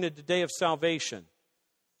appointed the day of salvation.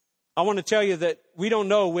 I want to tell you that we don't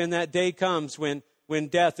know when that day comes when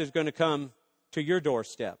death is going to come to your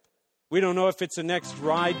doorstep. We don't know if it's the next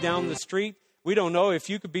ride down the street. We don't know if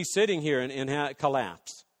you could be sitting here and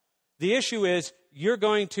collapse. The issue is you're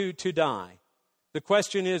going to die. The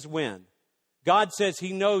question is when. God says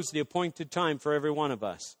He knows the appointed time for every one of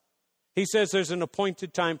us. He says there's an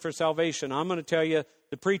appointed time for salvation. I'm going to tell you,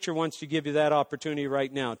 the preacher wants to give you that opportunity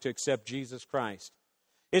right now to accept Jesus Christ.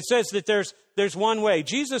 It says that there's one way.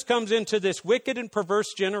 Jesus comes into this wicked and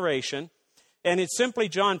perverse generation, and it's simply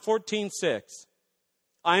John 14:6.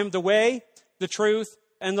 I am the way, the truth,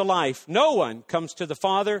 and the life. No one comes to the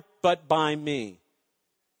Father but by me.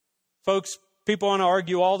 Folks, people want to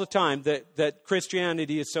argue all the time that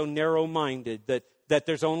Christianity is so narrow-minded, that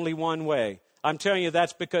there's only one way. I'm telling you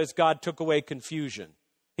that's because God took away confusion.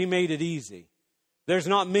 He made it easy. There's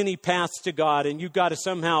not many paths to God, and you've got to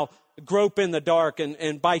somehow grope in the dark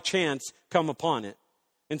and by chance come upon it.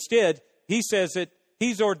 Instead, He says that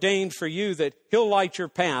He's ordained for you that He'll light your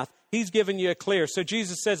path. He's given you a clear. So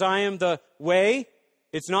Jesus says, I am the way.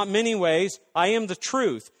 It's not many ways. I am the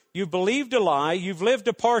truth. You've believed a lie. You've lived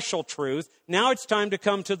a partial truth. Now it's time to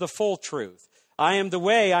come to the full truth. I am the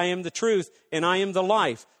way. I am the truth. And I am the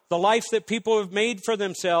life. The life that people have made for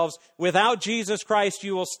themselves. Without Jesus Christ,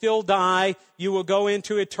 you will still die. You will go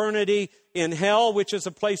into eternity in hell, which is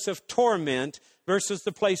a place of torment, versus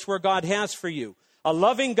the place where God has for you. A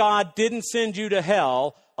loving God didn't send you to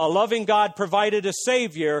hell. A loving God provided a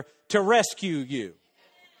Savior to rescue you.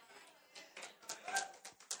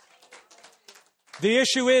 The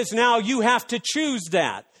issue is now you have to choose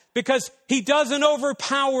that, because He doesn't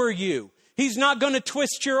overpower you. He's not going to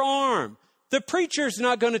twist your arm. The preacher's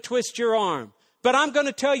not going to twist your arm. But I'm going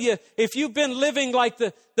to tell you, if you've been living like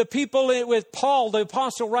the people with Paul, the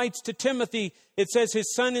apostle writes to Timothy, it says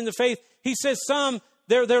his son in the faith, he says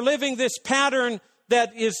they're living this pattern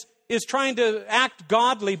that is trying to act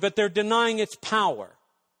godly, but they're denying its power.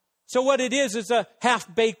 So what it is a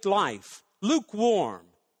half-baked life, lukewarm.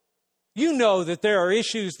 You know that there are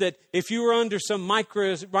issues that if you were under some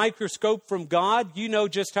microscope from God, you know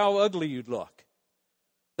just how ugly you'd look.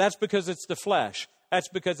 That's because it's the flesh. That's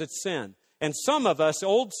because it's sin. And some of us,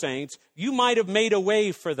 old saints, you might have made a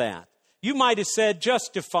way for that. You might have said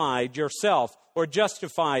justified yourself or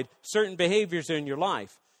justified certain behaviors in your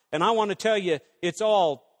life. And I want to tell you, it's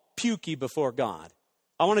all pukey before God.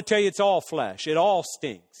 I want to tell you it's all flesh. It all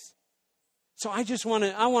stinks. So I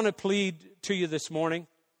want to plead to you this morning.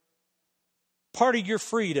 Part of your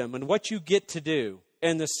freedom and what you get to do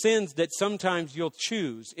and the sins that sometimes you'll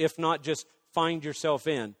choose, if not just find yourself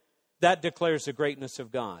in, that declares the greatness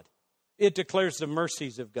of God. It declares the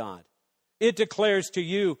mercies of God. It declares to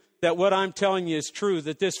you that what I'm telling you is true,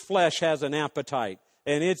 that this flesh has an appetite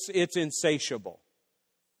and it's insatiable.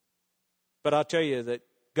 But I'll tell you that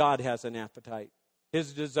God has an appetite.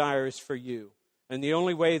 His desire is for you. And the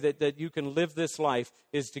only way that you can live this life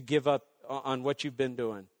is to give up on what you've been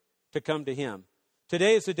doing, to come to Him.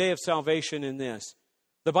 Today is the day of salvation in this.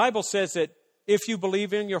 The Bible says that if you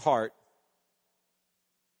believe in your heart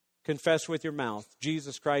confess with your mouth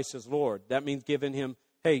Jesus Christ is Lord, that means giving him,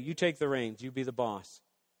 hey, you take the reins, you be the boss.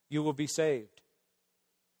 You will be saved.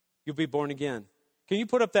 You'll be born again. Can you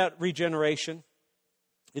put up that regeneration?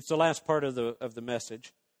 It's the last part of the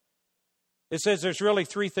message. It says there's really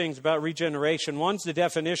three things about regeneration. One's the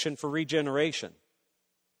definition for regeneration.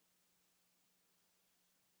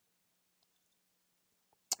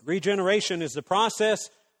 Regeneration is the process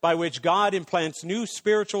by which God implants new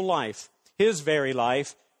spiritual life, his very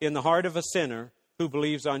life, in the heart of a sinner who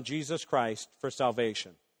believes on Jesus Christ for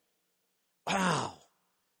salvation. Wow.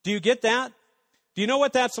 Do you get that? Do you know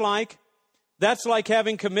what that's like? That's like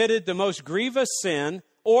having committed the most grievous sin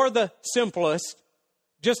or the simplest,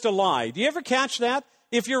 just a lie. Do you ever catch that?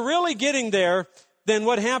 If you're really getting there, then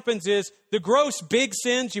what happens is the gross big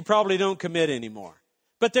sins you probably don't commit anymore.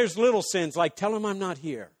 But there's little sins like tell him I'm not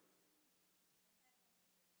here.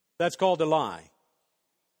 That's called a lie.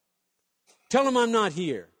 Tell him I'm not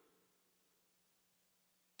here.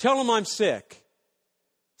 Tell him I'm sick.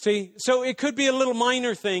 See, so it could be a little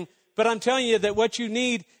minor thing, but I'm telling you that what you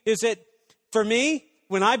need is that, for me,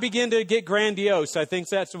 when I begin to get grandiose, I think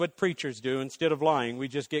that's what preachers do. Instead of lying, we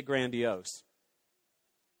just get grandiose.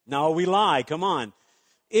 No, we lie. Come on.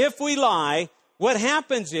 If we lie, what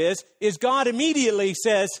happens is God immediately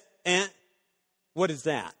says, what is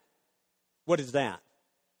that? What is that?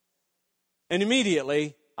 And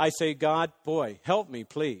immediately I say, God, boy, help me,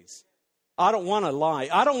 please. I don't want to lie.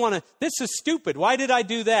 I don't want to, this is stupid. Why did I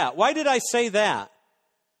do that? Why did I say that?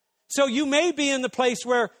 So you may be in the place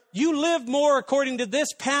where you live more according to this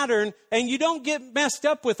pattern and you don't get messed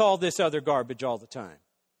up with all this other garbage all the time.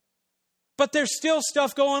 But there's still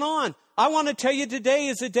stuff going on. I want to tell you today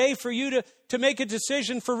is a day for you to make a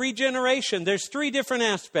decision for regeneration. There's three different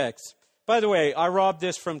aspects. By the way, I robbed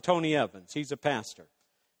this from Tony Evans. He's a pastor.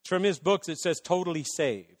 It's from his book that says Totally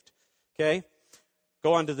Saved. Okay?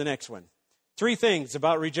 Go on to the next one. Three things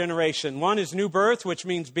about regeneration. One is new birth, which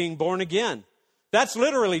means being born again. That's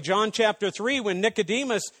literally John chapter 3 when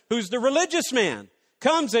Nicodemus, who's the religious man,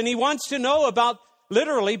 comes and he wants to know about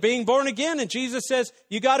literally being born again. And Jesus says,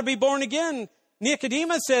 you got to be born again.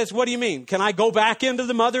 Nicodemus says, what do you mean? Can I go back into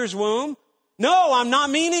the mother's womb? No, I'm not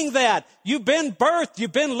meaning that. You've been birthed.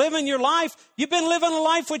 You've been living your life. You've been living a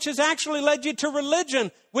life which has actually led you to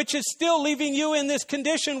religion, which is still leaving you in this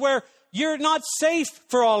condition where you're not safe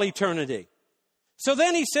for all eternity. So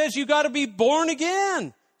then he says you got to be born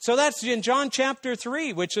again. So that's in John chapter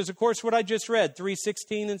 3, which is, of course, what I just read,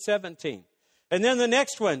 3:16 and 17. And then the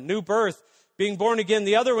next one, new birth, being born again.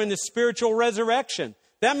 The other one is spiritual resurrection.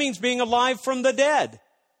 That means being alive from the dead.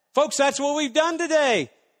 Folks, that's what we've done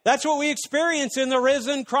today. That's what we experience in the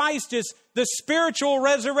risen Christ is the spiritual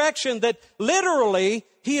resurrection that literally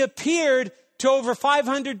he appeared to over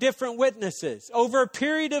 500 different witnesses over a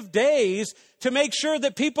period of days to make sure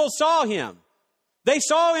that people saw him. They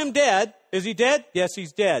saw him dead. Is he dead? Yes,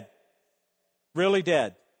 he's dead. Really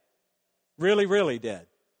dead. Really, really dead.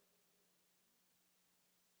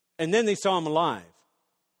 And then they saw him alive.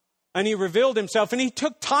 And he revealed himself and he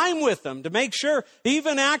took time with them to make sure.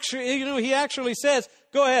 Even actually, he actually says,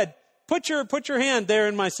 go ahead, put your hand there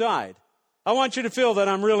in my side. I want you to feel that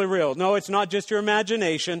I'm really real. No, it's not just your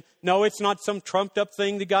imagination. No, it's not some trumped up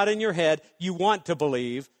thing that got in your head. You want to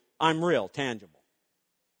believe I'm real, tangible.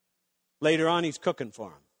 Later on, he's cooking for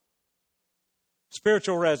him.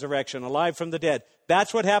 Spiritual resurrection, alive from the dead.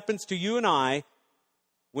 That's what happens to you and I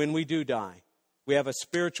when we do die. We have a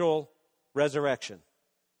spiritual resurrection.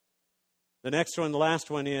 The next one, the last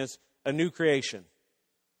one, is a new creation.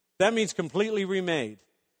 That means completely remade.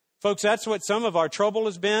 Folks, that's what some of our trouble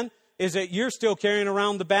has been, is that you're still carrying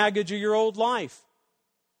around the baggage of your old life.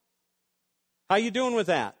 How you doing with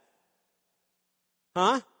that?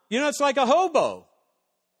 Huh? It's like a hobo.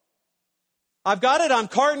 I've got it, I'm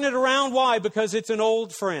carting it around. Why? Because it's an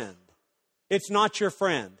old friend. It's not your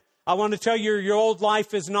friend. I want to tell you, your old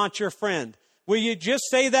life is not your friend. Will you just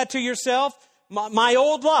say that to yourself? My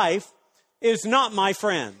old life is not my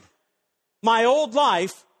friend. My old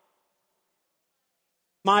life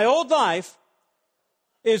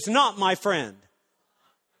is not my friend.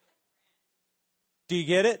 Do you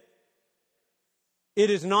get it?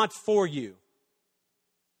 It is not for you.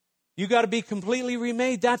 You got to be completely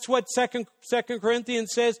remade. That's what 2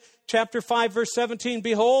 Corinthians says, chapter 5, verse 17.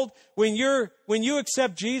 Behold, when you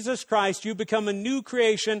accept Jesus Christ, you become a new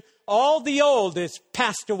creation. All the old is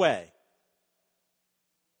passed away.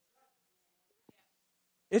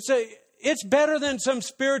 It's better than some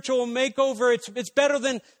spiritual makeover. It's better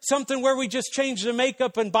than something where we just change the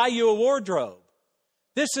makeup and buy you a wardrobe.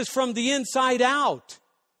 This is from the inside out.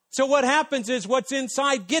 So what happens is what's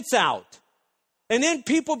inside gets out. And then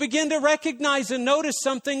people begin to recognize and notice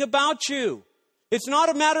something about you. It's not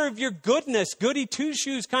a matter of your goodness, goody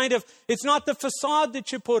two-shoes kind of. It's not the facade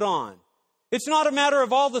that you put on. It's not a matter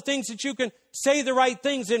of all the things that you can say the right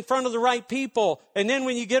things in front of the right people. And then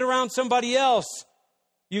when you get around somebody else,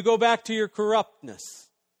 you go back to your corruptness.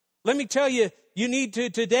 Let me tell you, you need to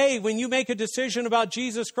today, when you make a decision about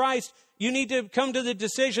Jesus Christ, you need to come to the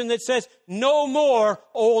decision that says, no more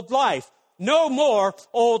old life. No more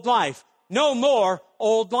old life. No more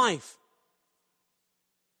old life.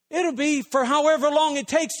 It'll be for however long it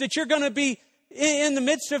takes that you're going to be in the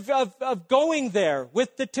midst of going there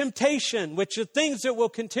with the temptation, which are things that will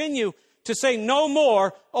continue to say, no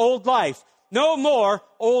more old life. No more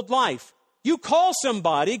old life. You call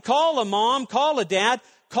somebody, call a mom, call a dad,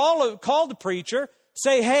 call the preacher,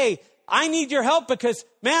 say, hey, I need your help because,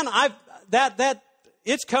 man,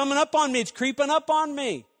 it's coming up on me. It's creeping up on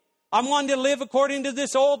me. I'm wanting to live according to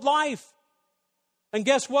this old life. And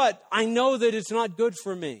guess what? I know that it's not good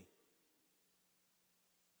for me.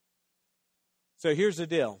 So here's the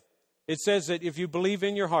deal. It says that if you believe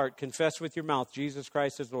in your heart, confess with your mouth Jesus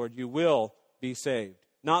Christ is Lord, you will be saved.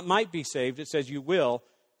 Not might be saved. It says you will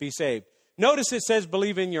be saved. Notice it says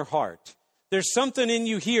believe in your heart. There's something in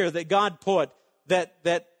you here that God put that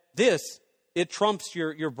it trumps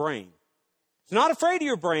your brain. It's not afraid of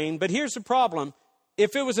your brain, but here's the problem.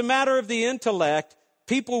 If it was a matter of the intellect,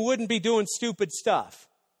 people wouldn't be doing stupid stuff.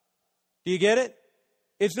 Do you get it?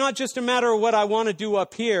 It's not just a matter of what I want to do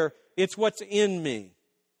up here. It's what's in me.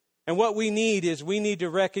 And what we need to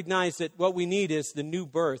recognize that what we need is the new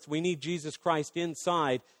birth. We need Jesus Christ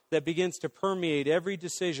inside that begins to permeate every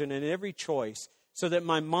decision and every choice so that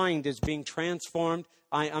my mind is being transformed.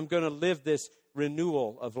 I'm going to live this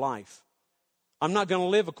renewal of life. I'm not going to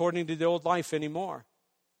live according to the old life anymore.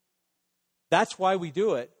 That's why we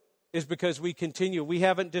do it, is because we continue. We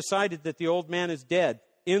haven't decided that the old man is dead,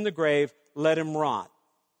 in the grave, let him rot.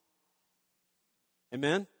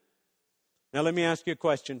 Amen? Now let me ask you a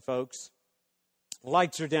question, folks.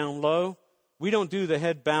 Lights are down low. We don't do the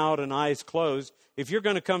head bowed and eyes closed. If you're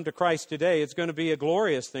going to come to Christ today, it's going to be a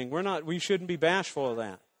glorious thing. We shouldn't be bashful of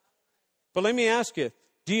that. But let me ask you,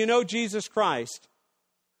 do you know Jesus Christ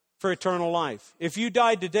for eternal life? If you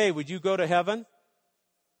died today, would you go to heaven?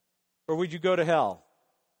 Or would you go to hell?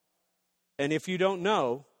 And if you don't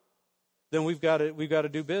know, then we've got to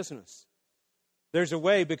do business. There's a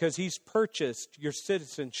way, because He's purchased your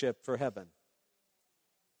citizenship for heaven.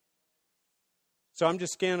 So I'm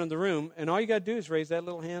just scanning the room, and all you got to do is raise that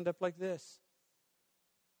little hand up like this.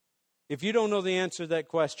 If you don't know the answer to that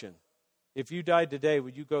question, if you died today,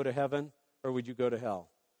 would you go to heaven or would you go to hell?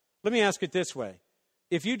 Let me ask it this way.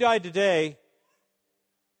 If you died today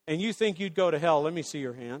and you think you'd go to hell, let me see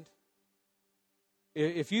your hand.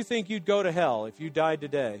 If you think you'd go to hell if you died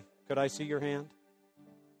today, could I see your hand?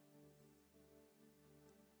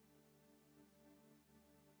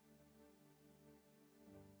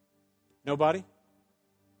 Nobody?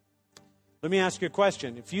 Let me ask you a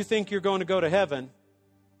question. If you think you're going to go to heaven,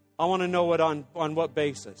 I want to know on what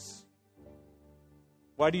basis.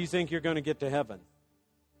 Why do you think you're going to get to heaven?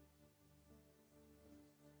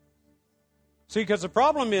 See, because the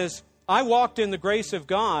problem is, I walked in the grace of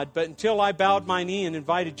God, but until I bowed my knee and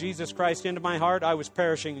invited Jesus Christ into my heart, I was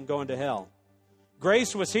perishing and going to hell.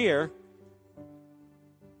 Grace was here.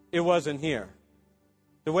 It wasn't here.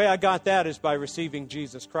 The way I got that is by receiving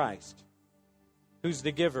Jesus Christ, who's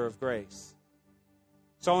the giver of grace.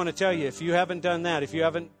 So I want to tell you, if you haven't done that, if you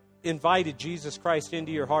haven't invited Jesus Christ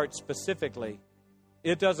into your heart specifically,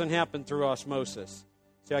 it doesn't happen through osmosis.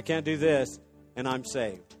 See, I can't do this, and I'm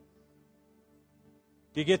saved.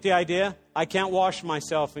 Do you get the idea? I can't wash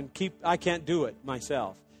myself I can't do it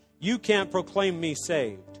myself. You can't proclaim me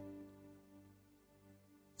saved.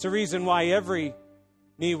 It's the reason why every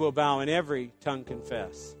knee will bow and every tongue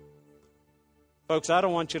confess. Folks, I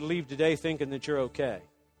don't want you to leave today thinking that you're okay.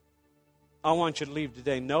 I want you to leave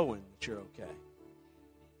today knowing that you're okay.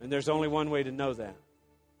 And there's only one way to know that.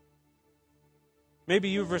 Maybe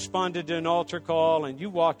you've responded to an altar call and you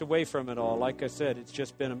walked away from it all. Like I said, it's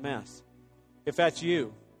just been a mess. If that's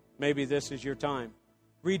you, maybe this is your time.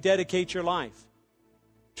 Rededicate your life.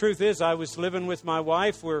 Truth is, I was living with my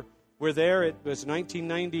wife. We're there. It was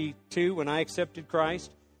 1992 when I accepted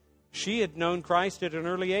Christ. She had known Christ at an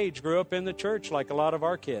early age, grew up in the church like a lot of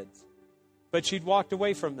our kids. But she'd walked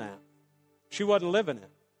away from that. She wasn't living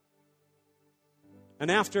it.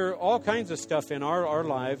 And after all kinds of stuff in our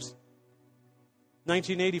lives,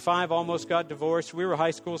 1985, almost got divorced. We were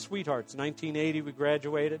high school sweethearts. 1980, we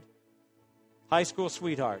graduated. High school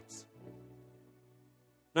sweethearts.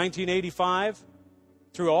 1985,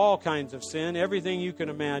 through all kinds of sin, everything you can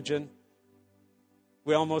imagine,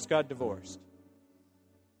 We almost got divorced.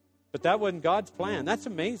 But that wasn't God's plan. That's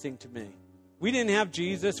amazing to me. We didn't have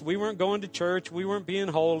Jesus. We weren't going to church. We weren't being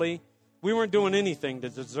holy. We weren't doing anything to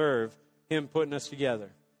deserve Him putting us together.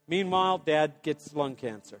 Meanwhile, Dad gets lung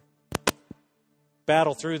cancer.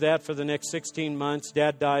 Battle through that for the next 16 months.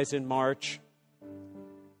 Dad dies in March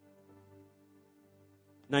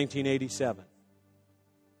 1987.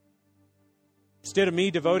 Instead of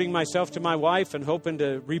me devoting myself to my wife and hoping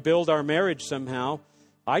to rebuild our marriage somehow,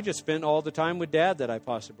 I just spent all the time with Dad that I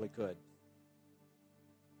possibly could.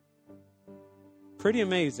 Pretty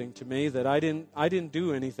amazing to me that I didn't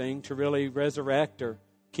do anything to really resurrect or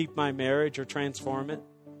keep my marriage or transform it.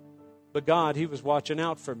 But God, He was watching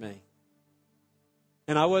out for me.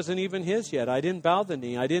 And I wasn't even His yet. I didn't bow the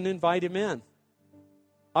knee. I didn't invite Him in.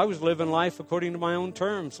 I was living life according to my own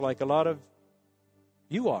terms, like a lot of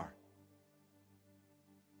you are.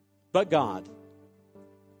 But God.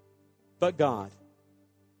 But God.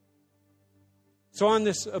 So on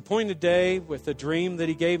this appointed day, with the dream that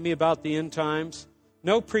He gave me about the end times,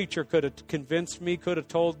 no preacher could have convinced me, could have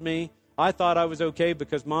told me. I thought I was okay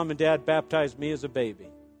because Mom and Dad baptized me as a baby.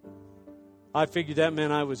 I figured that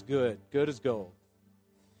meant I was good as gold.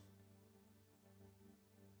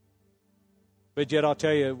 But yet I'll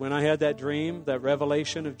tell you, when I had that dream, that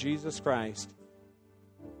revelation of Jesus Christ,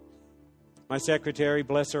 my secretary,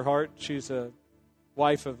 bless her heart, she's a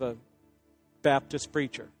wife of a Baptist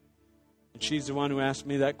preacher. And she's the one who asked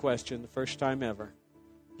me that question the first time ever.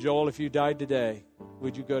 Joel, if you died today,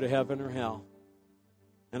 would you go to heaven or hell?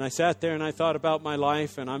 And I sat there and I thought about my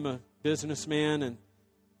life, and I'm a businessman, and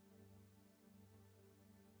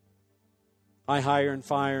I hire and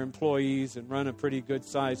fire employees and run a pretty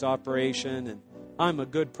good-sized operation, and I'm a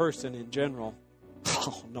good person in general.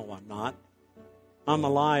 Oh, no, I'm not. I'm a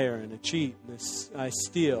liar and a cheat, and I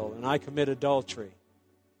steal, and I commit adultery.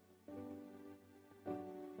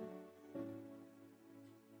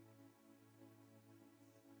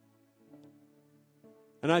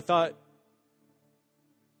 And I thought,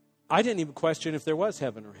 I didn't even question if there was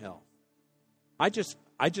heaven or hell. I just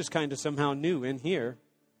kind of somehow knew in here,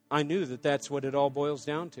 I knew that that's what it all boils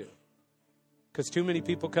down to. Because too many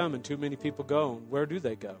people come and too many people go. And where do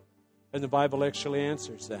they go? And the Bible actually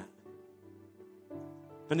answers that.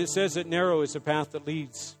 And it says that narrow is the path that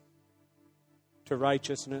leads to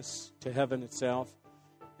righteousness, to heaven itself.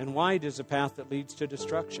 And wide is the path that leads to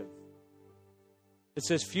destruction. It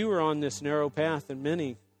says few are on this narrow path, and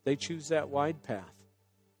many, they choose that wide path.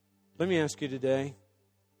 Let me ask you today,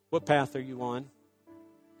 what path are you on?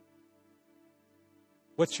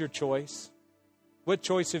 What's your choice? What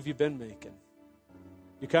choice have you been making?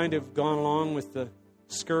 You kind of gone along with the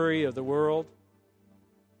scurry of the world?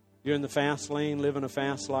 You're in the fast lane, living a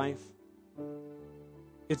fast life?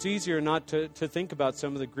 It's easier not to think about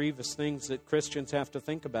some of the grievous things that Christians have to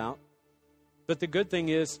think about. But the good thing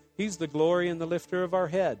is, He's the glory and the lifter of our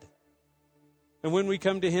head. And when we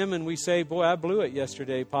come to Him and we say, boy, I blew it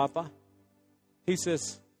yesterday, Papa, He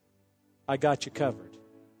says, I got you covered.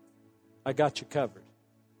 I got you covered.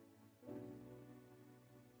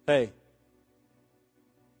 Hey,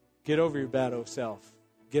 get over your bad old self.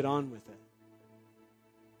 Get on with it.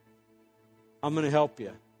 I'm going to help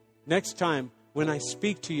you. Next time, when I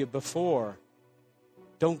speak to you before,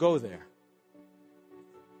 don't go there.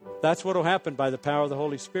 That's what will happen by the power of the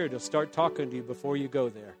Holy Spirit. He'll start talking to you before you go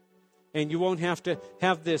there. And you won't have to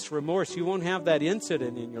have this remorse. You won't have that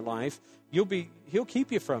incident in your life. He'll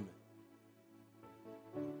keep you from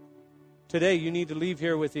it. Today, you need to leave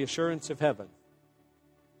here with the assurance of heaven,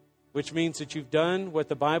 which means that you've done what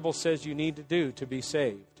the Bible says you need to do to be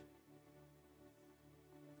saved.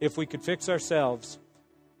 If we could fix ourselves,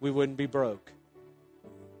 we wouldn't be broke.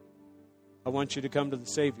 I want you to come to the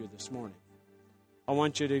Savior this morning. I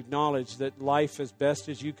want you to acknowledge that life, as best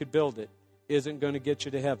as you could build it, isn't going to get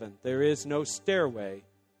you to heaven. There is no stairway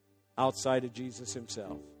outside of Jesus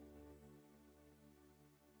Himself.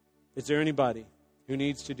 Is there anybody who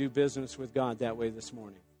needs to do business with God that way this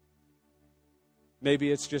morning?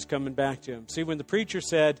 Maybe it's just coming back to Him. See, when the preacher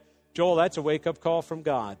said, Joel, that's a wake-up call from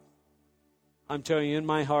God. I'm telling you, in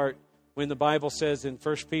my heart, when the Bible says in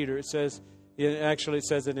 1 Peter, it says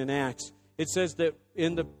it in Acts. It says that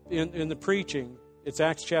in the preaching, it's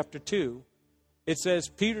Acts chapter 2, it says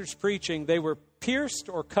Peter's preaching, they were pierced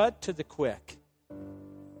or cut to the quick.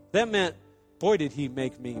 That meant, boy, did he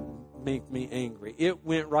make me angry. It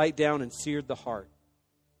went right down and seared the heart.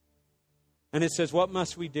 And it says, what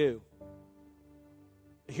must we do?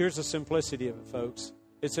 Here's the simplicity of it, folks.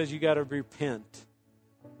 It says you got to repent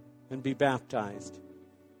and be baptized.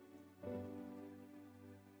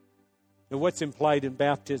 And what's implied in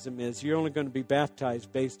baptism is you're only going to be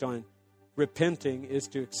baptized based on repenting is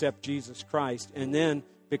to accept Jesus Christ. And then,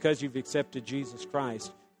 because you've accepted Jesus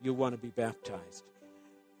Christ, you'll want to be baptized.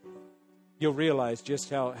 You'll realize just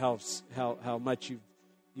how much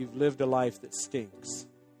you've lived a life that stinks.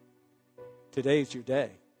 Today's your day.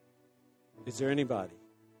 Is there anybody?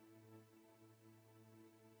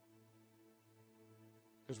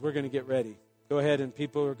 Because we're going to get ready. Go ahead, and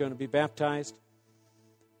people are going to be baptized.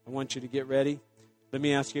 I want you to get ready. Let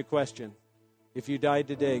me ask you a question. If you died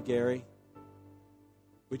today, Gary,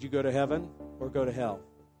 would you go to heaven or go to hell?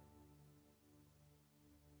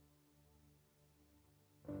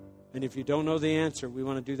 And if you don't know the answer, we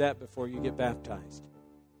want to do that before you get baptized.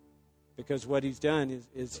 Because what he's done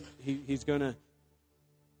is he's going to,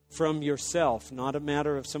 from yourself, not a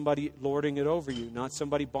matter of somebody lording it over you, not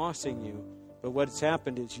somebody bossing you, but what's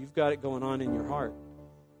happened is you've got it going on in your heart.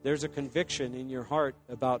 There's a conviction in your heart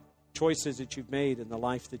about choices that you've made in the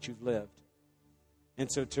life that you've lived.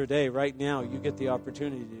 And so today, right now, you get the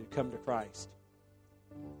opportunity to come to Christ.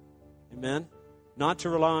 Amen? Not to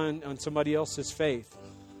rely on somebody else's faith.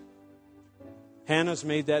 Hannah's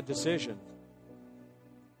made that decision.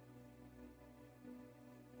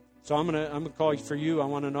 So I'm going to call for you. I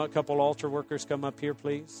want a couple altar workers come up here,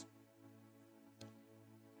 please.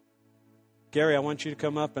 Gary, I want you to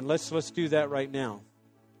come up, and let's do that right now.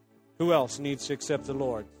 Who else needs to accept the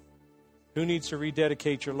Lord? Who needs to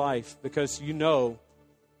rededicate your life? Because you know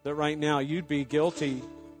that right now you'd be guilty,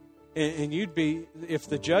 and you'd be, if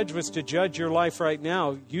the judge was to judge your life right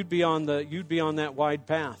now, you'd be on that wide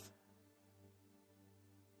path.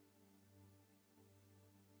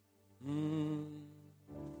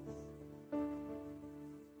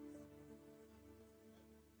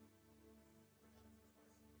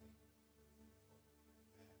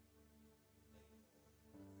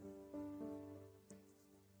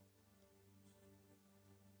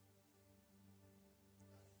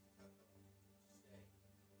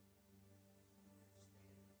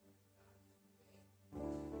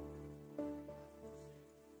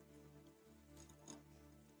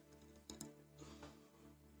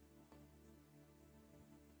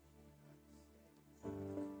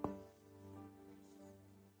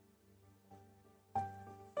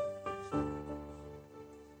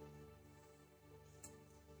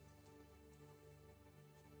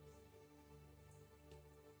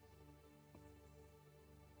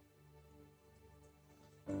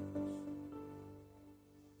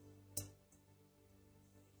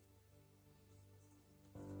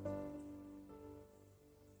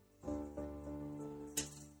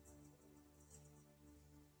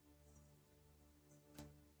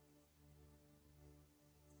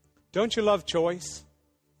 Don't you love choice?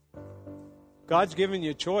 God's given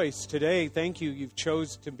you choice today. Thank you. You've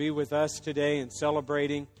chose to be with us today and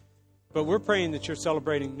celebrating. But we're praying that you're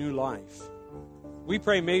celebrating new life. We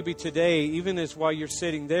pray maybe today, even as while you're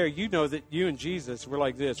sitting there, you know that you and Jesus, we're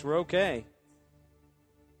like this. We're okay.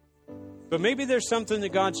 But maybe there's something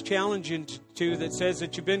that God's challenging to that says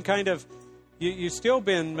that you've been kind of, you've still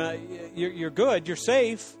been, you're good, you're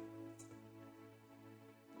safe.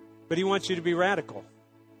 But He wants you to be radical.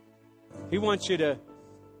 He wants you to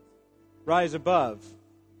rise above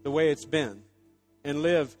the way it's been and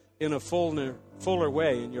live in a fuller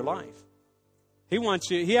way in your life. He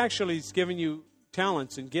wants you, He actually has given you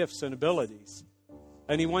talents and gifts and abilities.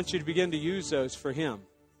 And He wants you to begin to use those for Him.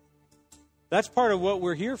 That's part of what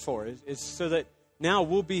we're here for, is so that now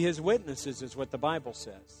we'll be His witnesses, is what the Bible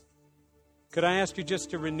says. Could I ask you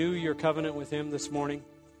just to renew your covenant with Him this morning?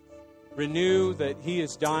 Renew that He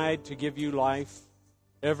has died to give you life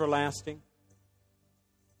everlasting.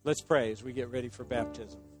 Let's pray as we get ready for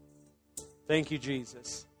baptism. Thank you,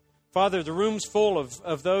 Jesus. Father, the room's full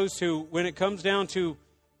of those who, when it comes down to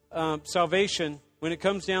salvation, when it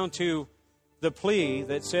comes down to the plea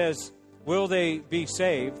that says, will they be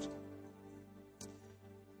saved?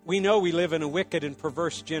 We know we live in a wicked and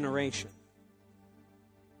perverse generation.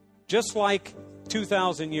 Just like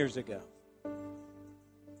 2,000 years ago.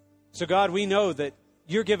 So God, we know that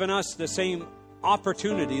you're giving us the same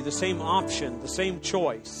opportunity, the same option, the same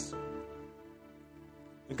choice.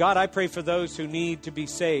 And God, I pray for those who need to be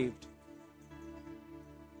saved.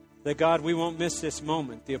 That God, we won't miss this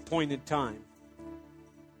moment, the appointed time.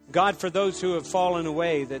 God, for those who have fallen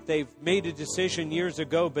away, that they've made a decision years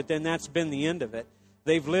ago, but then that's been the end of it.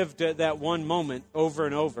 They've lived that one moment over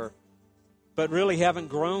and over, but really haven't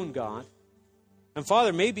grown, God. And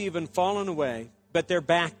Father, maybe even fallen away, but they're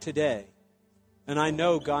back today. And I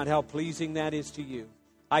know, God, how pleasing that is to you.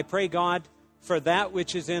 I pray, God, for that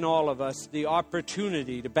which is in all of us, the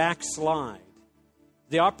opportunity to backslide,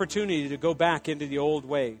 the opportunity to go back into the old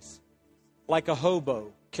ways, like a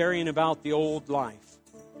hobo carrying about the old life.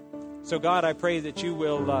 So, God, I pray that you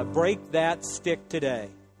will break that stick today.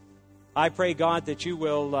 I pray, God, that you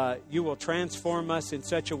will transform us in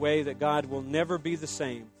such a way that God will never be the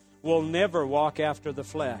same. We'll never walk after the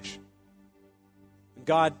flesh.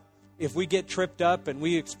 God, if we get tripped up and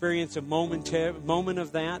we experience a moment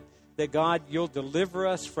of that God, you'll deliver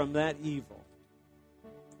us from that evil.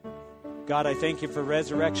 God, I thank you for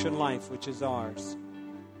resurrection life, which is ours.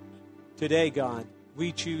 Today, God,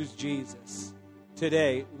 we choose Jesus.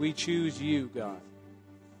 Today, we choose you, God.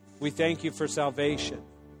 We thank you for salvation.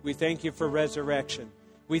 We thank you for resurrection.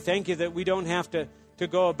 We thank you that we don't have to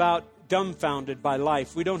go about dumbfounded by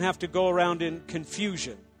life. We don't have to go around in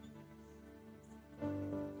confusion.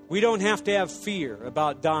 We don't have to have fear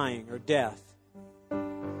about dying or death.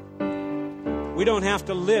 We don't have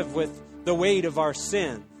to live with the weight of our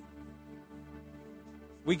sin.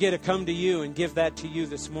 We get to come to you and give that to you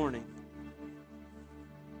this morning.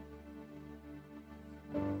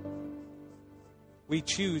 We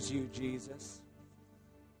choose you, Jesus.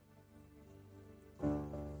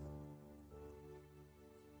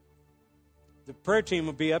 The prayer team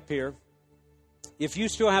will be up here. If you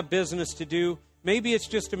still have business to do, maybe it's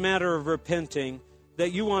just a matter of repenting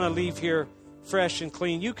that you want to leave here fresh and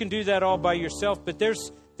clean. You can do that all by yourself, but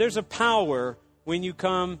there's a power when you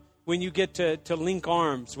come, when you get to link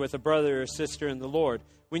arms with a brother or sister in the Lord,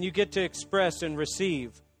 when you get to express and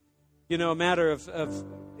receive, a matter of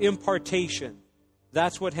impartation.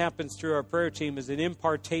 That's what happens through our prayer team, is an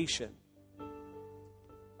impartation.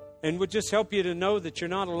 And would just help you to know that you're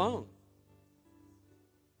not alone.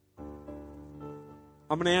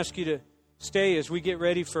 I'm going to ask you to stay as we get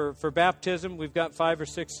ready for baptism. We've got 5 or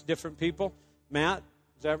 6 different people. Matt,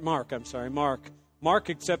 is that Mark? I'm sorry, Mark. Mark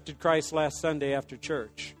accepted Christ last Sunday after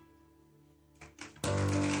church.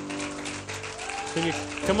 Can you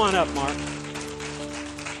come on up, Mark?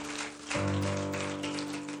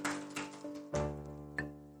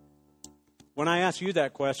 When I asked you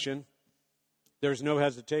that question, there's no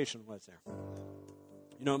hesitation, was there?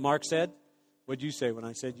 You know what Mark said? What'd you say when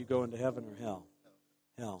I said you go into heaven or hell?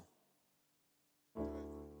 Hell.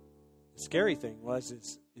 The scary thing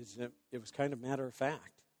is that it was kind of matter of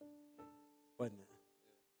fact, wasn't it?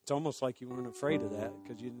 It's almost like you weren't afraid of that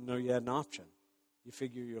because you didn't know you had an option. You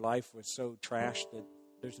figure your life was so trashed that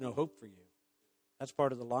there's no hope for you. That's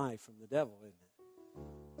part of the lie from the devil, isn't it?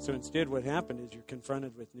 So instead what happened is you're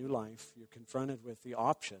confronted with new life. You're confronted with the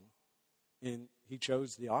option, and he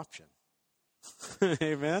chose the option. Amen?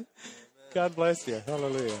 Amen? God bless you.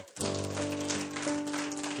 Hallelujah.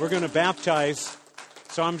 We're going to baptize.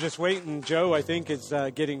 So I'm just waiting. Joe, I think, is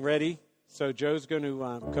getting ready. So Joe's going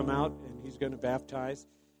to come out, and he's going to baptize.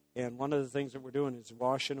 And one of the things that we're doing is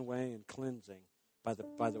washing away and cleansing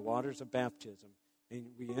by the waters of baptism. And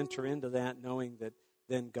we enter into that knowing that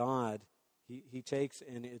then God, He takes,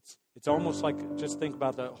 and it's almost like, just think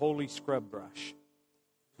about the holy scrub brush.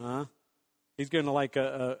 Huh? He's going to like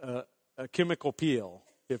a chemical peel,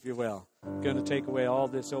 if you will. Going to take away all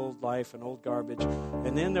this old life and old garbage.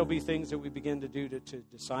 And then there'll be things that we begin to do to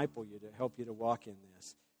disciple you, to help you to walk in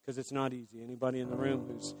this. Because it's not easy. Anybody in the room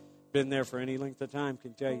who's been there for any length of time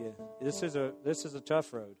can tell you, this is a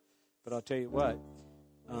tough road. But I'll tell you what,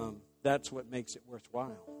 that's what makes it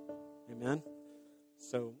worthwhile. Amen?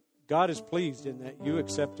 So God is pleased in that you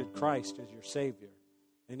accepted Christ as your Savior.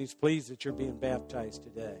 And He's pleased that you're being baptized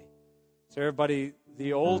today. So everybody,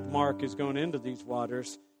 the old Mark is going into these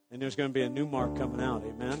waters, and there's going to be a new Mark coming out.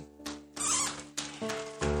 Amen?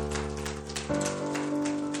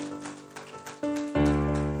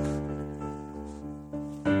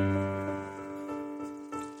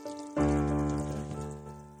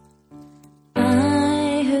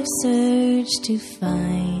 I have searched to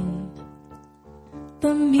find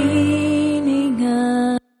the meaning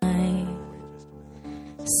of